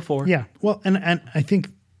happen before. Yeah, well, and I think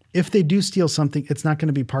if they do steal something, it's not going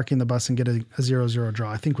to be parking the bus and get a 0-0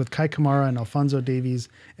 draw. I think with Kai Kamara and Alphonso Davies,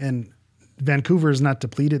 and Vancouver is not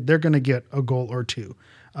depleted, they're going to get a goal or two.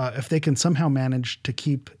 If they can somehow manage to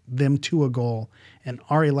keep them to a goal, and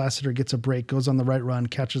Ari Lassiter gets a break, goes on the right run,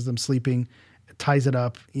 catches them sleeping, ties it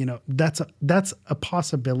up, that's a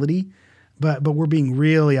possibility. But we're being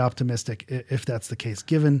really optimistic if that's the case.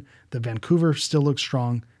 Given that Vancouver still looks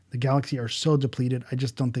strong, the Galaxy are so depleted, I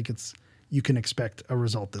just don't think you can expect a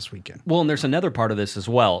result this weekend. Well, and there's another part of this as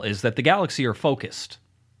well, is that the Galaxy are focused,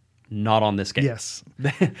 not on this game. Yes,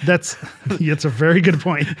 that's a very good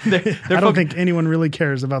point. I don't think anyone really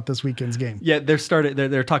cares about this weekend's game. Yeah,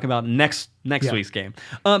 they're talking about next week's game.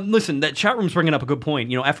 Listen, that chat room's bringing up a good point.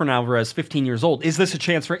 Efrain Alvarez, 15 years old. Is this a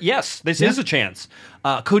chance for? Yes, this is a chance.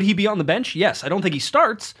 Could he be on the bench? Yes, I don't think he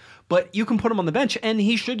starts, but you can put him on the bench, and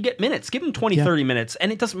he should get minutes. Give him 20, 30 minutes,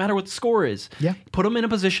 and it doesn't matter what the score is. Yeah. Put him in a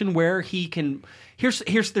position where he can.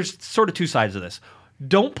 There's sort of two sides of this.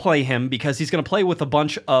 Don't play him because he's going to play with a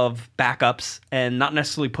bunch of backups and not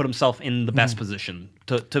necessarily put himself in the best position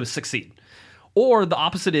to succeed. Or the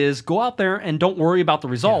opposite is go out there and don't worry about the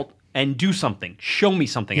result and do something. Show me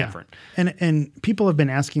something different. And people have been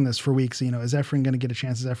asking this for weeks, is Efrain going to get a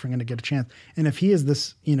chance? Is Efrain going to get a chance? And if he is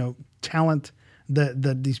this, talent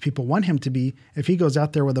that these people want him to be, if he goes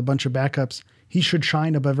out there with a bunch of backups, he should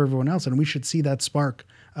shine above everyone else. And we should see that spark.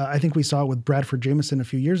 I think we saw it with Bradford Jamieson a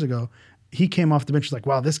few years ago. He came off the bench like,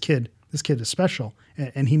 wow, this kid is special.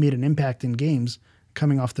 And he made an impact in games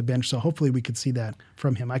coming off the bench. So hopefully we could see that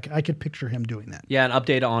from him. I could picture him doing that. Yeah, an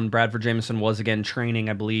update on Bradford Jamison was, again, training,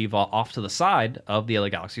 I believe, off to the side of the LA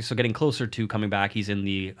Galaxy. So getting closer to coming back. He's in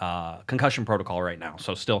the concussion protocol right now.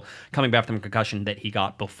 So still coming back from concussion that he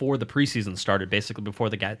got before the preseason started, basically before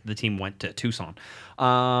the team went to Tucson.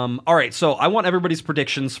 All right, so I want everybody's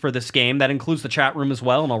predictions for this game. That includes the chat room as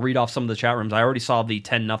well, and I'll read off some of the chat rooms. I already saw the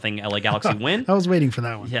 10-0 LA Galaxy win. I was waiting for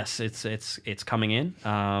that one. Yes, it's coming in.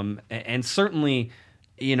 And certainly,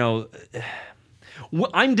 you know,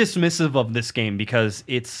 I'm dismissive of this game because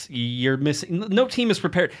you're missing. No team is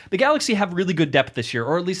prepared. The Galaxy have really good depth this year,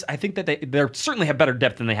 or at least I think that they certainly have better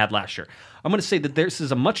depth than they had last year. I'm going to say that this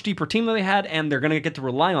is a much deeper team than they had, and they're going to get to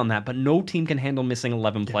rely on that. But no team can handle missing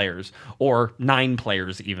 11 players or 9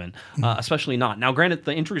 players even, especially not. Now, granted,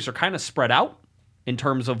 the injuries are kind of spread out in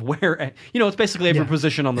terms of where, it's basically every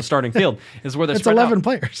position on the starting field is where they're It's spread 11 out.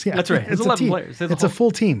 players. Yeah, That's right. It's 11 players. It's a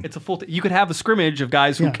full team. It's a full. You could have a scrimmage of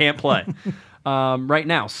guys who can't play right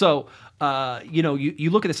now. So,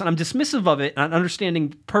 you look at this, and I'm dismissive of it, and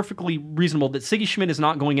understanding perfectly reasonable that Siggy Schmidt is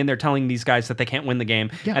not going in there telling these guys that they can't win the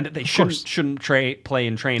game and that they shouldn't play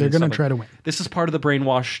and train. They're going to try to win. This is part of the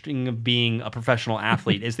brainwashing of being a professional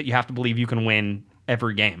athlete is that you have to believe you can win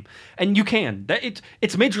every game. And you can.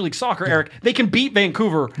 It's Major League Soccer, Eric. They can beat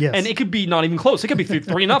Vancouver, and it could be not even close. It could be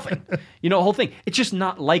 3-0. The whole thing. It's just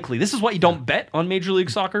not likely. This is why you don't bet on Major League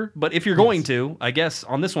Soccer. But if you're going to, I guess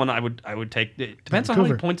on this one, I would take. It depends on how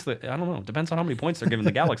many points. I don't know. Depends on how many points they're giving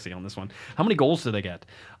the Galaxy on this one. How many goals do they get?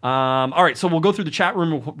 All right, so we'll go through the chat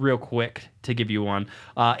room real quick to give you one.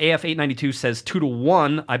 AF892 says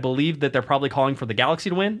 2-1. I believe that they're probably calling for the Galaxy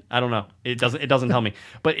to win. I don't know. It doesn't tell me.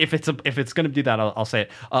 But if it's going to do that, I'll say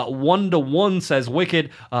it. 1-1 says Wicked.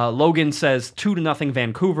 Logan says 2-0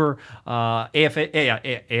 Vancouver.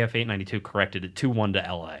 AF892 corrected it 2-1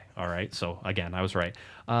 to LA. All right. So again, I was right.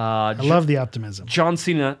 I love the optimism. John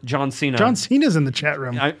Cena's in the chat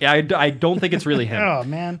room. I don't think it's really him. Oh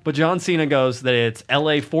man! But John Cena goes that it's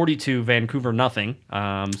LA 42, Vancouver nothing.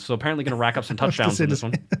 So apparently going to rack up some touchdowns in this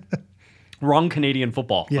one. Wrong Canadian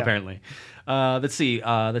football apparently. Let's see.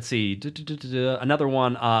 Another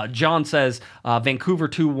one. John says Vancouver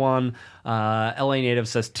 2-1. LA native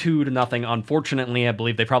says 2-0. Unfortunately, I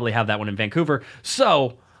believe they probably have that one in Vancouver.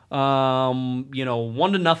 So.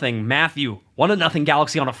 1-0 Matthew, 1-0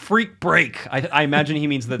 Galaxy on a freak break. I imagine he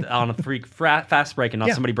means that on a freak fast break and not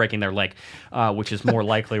somebody breaking their leg, which is more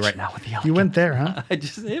likely right now with the LA. You went there, huh? It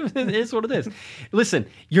is what it is. Listen,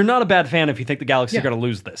 you're not a bad fan if you think the Galaxy are going to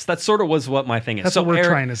lose this. That sort of was what my thing is. That's what we're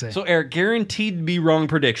trying to say. So Eric, guaranteed to be wrong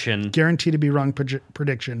prediction. Guaranteed to be wrong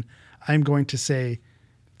prediction. I'm going to say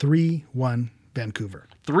 3-1 Vancouver.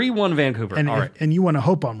 3-1 Vancouver. And, all right. And you want to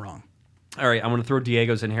hope I'm wrong. All right, I'm going to throw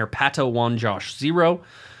Diego's in here. Pato 1, Josh 0.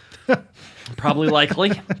 Probably likely.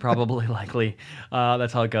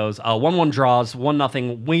 That's how it goes. 1-1 draws,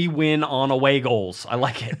 1-0. We win on away goals. I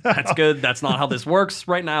like it. That's good. That's not how this works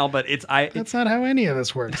right now, but that's not how any of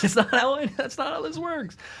this works. That's not how this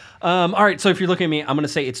works. All right, so if you're looking at me, I'm going to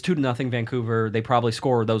say it's 2-0 Vancouver. They probably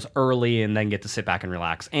score those early and then get to sit back and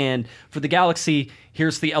relax. And for the Galaxy,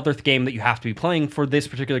 here's the other game that you have to be playing for this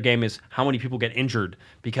particular game is how many people get injured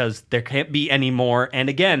because there can't be any more. And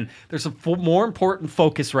again, there's a more important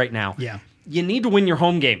focus right now. Yeah. You need to win your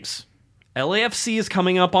home games. LAFC is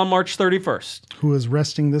coming up on March 31st. Who is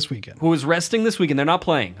resting this weekend. They're not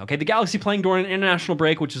playing. Okay, the Galaxy playing during an international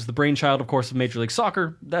break, which is the brainchild, of course, of Major League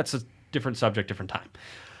Soccer. That's a different subject, different time.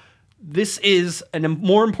 This is a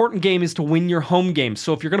more important game is to win your home games.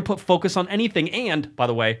 So if you're going to put focus on anything, and by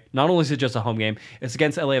the way, not only is it just a home game, it's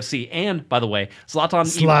against LAFC, and by the way,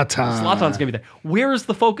 Zlatan's going to be there. Where is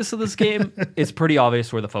the focus of this game? It's pretty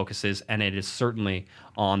obvious where the focus is, and it is certainly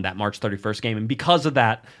on that March 31st game. And because of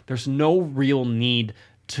that, there's no real need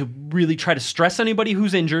to really try to stress anybody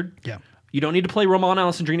who's injured. Yeah. You don't need to play Roman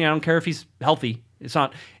Alessandrini. I don't care if he's healthy. It's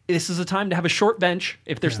not. This is a time to have a short bench.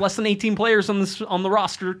 If there's less than 18 players on the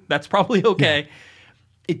roster, that's probably okay. Yeah.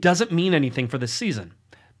 It doesn't mean anything for this season.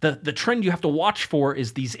 The trend you have to watch for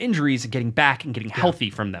is these injuries and getting back and getting healthy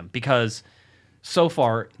from them because so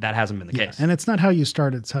far that hasn't been the case. And it's not how you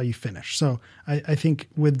start, it's how you finish. So I think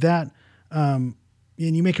with that, and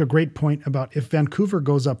you make a great point about if Vancouver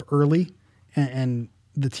goes up early and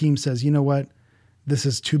the team says, you know what, this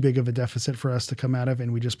is too big of a deficit for us to come out of,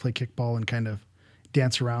 and we just play kickball and kind of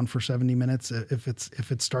dance around for 70 minutes.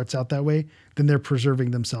 If it starts out that way, then they're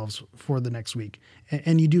preserving themselves for the next week.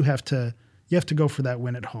 And you have to go for that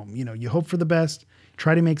win at home. You hope for the best,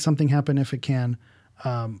 try to make something happen if it can.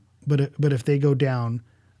 But if they go down,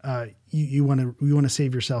 you want to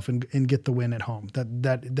save yourself and get the win at home.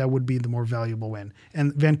 That would be the more valuable win.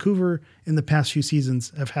 And Vancouver in the past few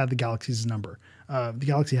seasons have had the Galaxy's number. The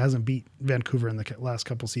Galaxy hasn't beat Vancouver in the last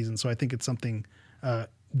couple seasons, so I think it's something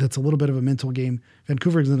that's a little bit of a mental game.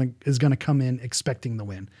 Vancouver is going to come in expecting the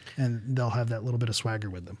win, and they'll have that little bit of swagger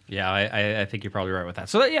with them. Yeah, I think you're probably right with that.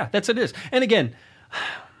 So that's it is. And again,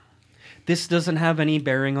 this doesn't have any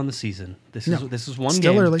bearing on the season. This is one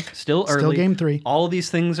Still game. Early. Still early. Still game 3. All of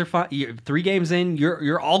these things are fine. 3 games in,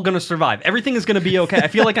 you're all going to survive. Everything is going to be okay. I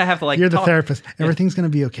feel like I have to You're the therapist. Everything's going to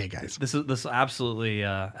be okay, guys. This absolutely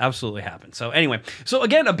happened. So anyway,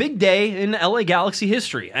 again, a big day in LA Galaxy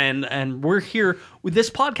history, and we're here.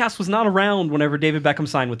 This podcast was not around whenever David Beckham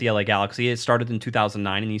signed with the LA Galaxy. It started in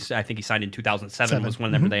 2009, and I think he signed in 2007 was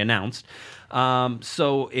whenever they announced.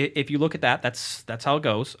 So if you look at that, that's how it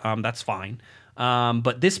goes. That's fine.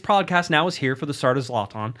 But this podcast now is here for the start of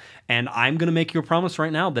Zlatan, and I'm going to make you a promise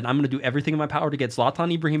right now that I'm going to do everything in my power to get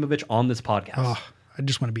Zlatan Ibrahimovic on this podcast. Oh, I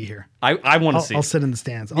just want to be here. I want to see. I'll sit in the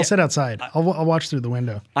stands. I'll sit outside. I'll watch through the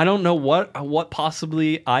window. I don't know what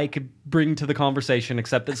possibly I could bring to the conversation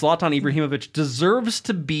except that Zlatan Ibrahimovic deserves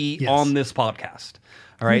to be on this podcast.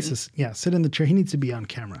 All right. Sit in the chair. He needs to be on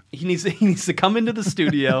camera. He needs to come into the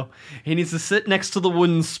studio. He needs to sit next to the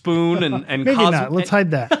wooden spoon and maybe not. Let's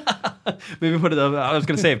hide that. Maybe put it. I was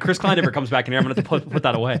going to say if Chris Klein ever comes back in here, I'm going to have to put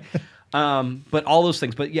that away. But all those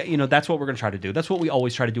things. But yeah, that's what we're going to try to do. That's what we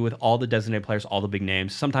always try to do with all the designated players, all the big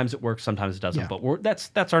names. Sometimes it works, sometimes it doesn't. Yeah. But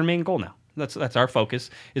that's our main goal now. That's our focus,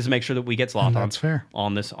 is to make sure that we get Zlatan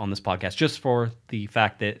on this podcast, just for the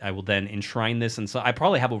fact that I will then enshrine this. And so I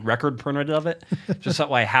probably have a record printed of it, just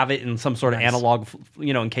so I have it in some sort of analog,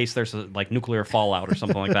 in case there's a nuclear fallout or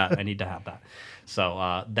something like that. I need to have that.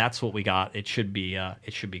 So that's what we got. It should be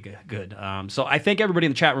good. So I thank everybody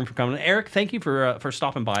in the chat room for coming. Eric, thank you for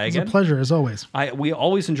stopping by again. It's a pleasure, as always. We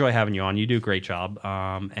always enjoy having you on. You do a great job.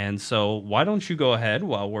 And so why don't you go ahead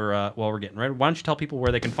while we're getting ready? Why don't you tell people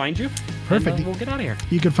where they can find you? Perfect. And, we'll get out of here.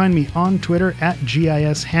 You can find me on Twitter at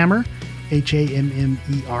GISHammer,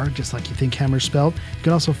 HAMMER, just like you think hammer's spelled. You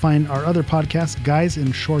can also find our other podcast, Guys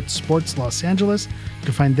in Shorts Sports Los Angeles. You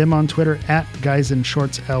can find them on Twitter at Guys in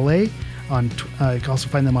Shorts LA. You can also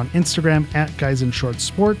find them on Instagram at Guys in Shorts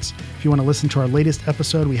Sports. If you want to listen to our latest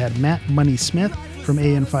episode, we had Matt Money Smith from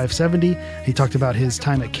AN570. He talked about his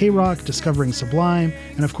time at K-Rock, discovering Sublime,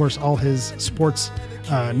 and of course all his sports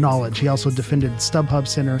knowledge. He also defended StubHub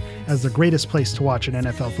Center as the greatest place to watch an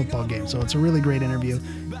NFL football game. So it's a really great interview.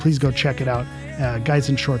 Please go check it out. Guys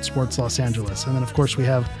in Shorts Sports Los Angeles. And then of course we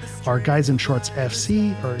have our Guys in Shorts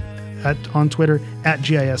FC on Twitter at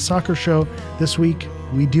GIS Soccer Show. This week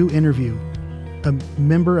we do interview a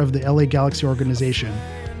member of the LA Galaxy organization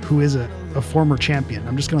who is a former champion.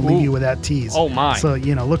 I'm just going to leave you with that tease. Oh my. So,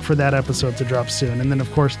 look for that episode to drop soon. And then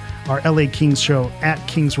of course our LA Kings show at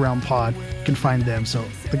Kings Realm Pod. You can find them. So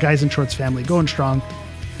the Guys in Shorts family going strong.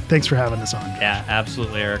 Thanks for having us on. Yeah,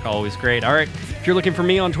 absolutely, Eric. Always great. All right. If you're looking for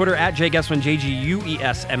me on Twitter, at JGuesman,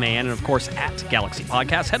 JGUESMAN, and of course at Galaxy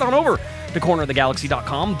Podcast, head on over to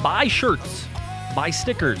cornerofthegalaxy.com. Buy shirts, buy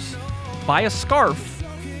stickers, buy a scarf,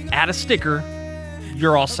 add a sticker.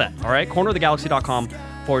 You're all set. All right.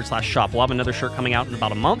 cornerofthegalaxy.com/shop. We'll have another shirt coming out in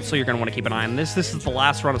about a month, so you're going to want to keep an eye on this. This is the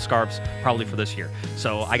last run of scarves probably for this year.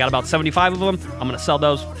 So I got about 75 of them. I'm going to sell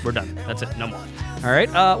those. We're done. That's it. No more. All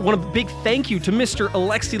right. Want a big thank you to Mr.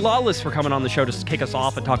 Alexi Lawless for coming on the show to kick us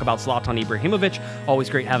off and talk about Zlatan Ibrahimovic. Always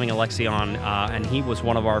great having Alexi on, and he was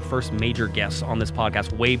one of our first major guests on this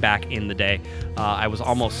podcast way back in the day. I was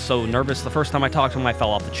almost so nervous the first time I talked to him, I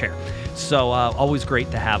fell off the chair. So always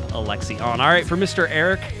great to have Alexi on. All right. For Mr.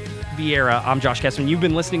 Eric Vieira, I'm Josh Kessman. You've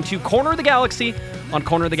been listening to Corner of the Galaxy on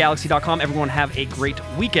cornerofthegalaxy.com. Everyone have a great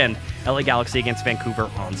weekend. LA Galaxy against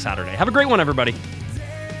Vancouver on Saturday. Have a great one, everybody.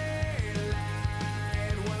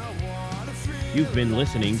 You've been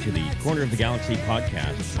listening to the Corner of the Galaxy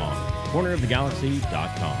podcast on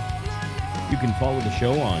cornerofthegalaxy.com. You can follow the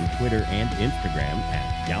show on Twitter and Instagram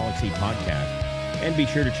at Galaxy Podcast, and be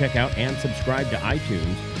sure to check out and subscribe to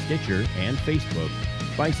iTunes, Stitcher, and Facebook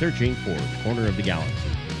by searching for Corner of the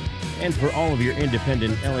Galaxy. And for all of your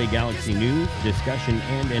independent LA Galaxy news, discussion,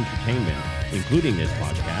 and entertainment, including this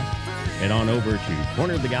podcast, head on over to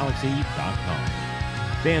cornerofthegalaxy.com.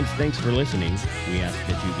 Fans, thanks for listening. We ask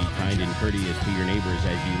that you be kind and courteous to your neighbors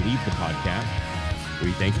as you leave the podcast.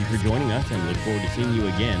 We thank you for joining us and look forward to seeing you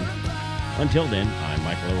again. Until then, I'm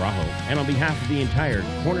Michael Araujo, and on behalf of the entire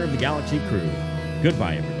Corner of the Galaxy crew,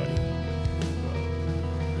 goodbye, everybody.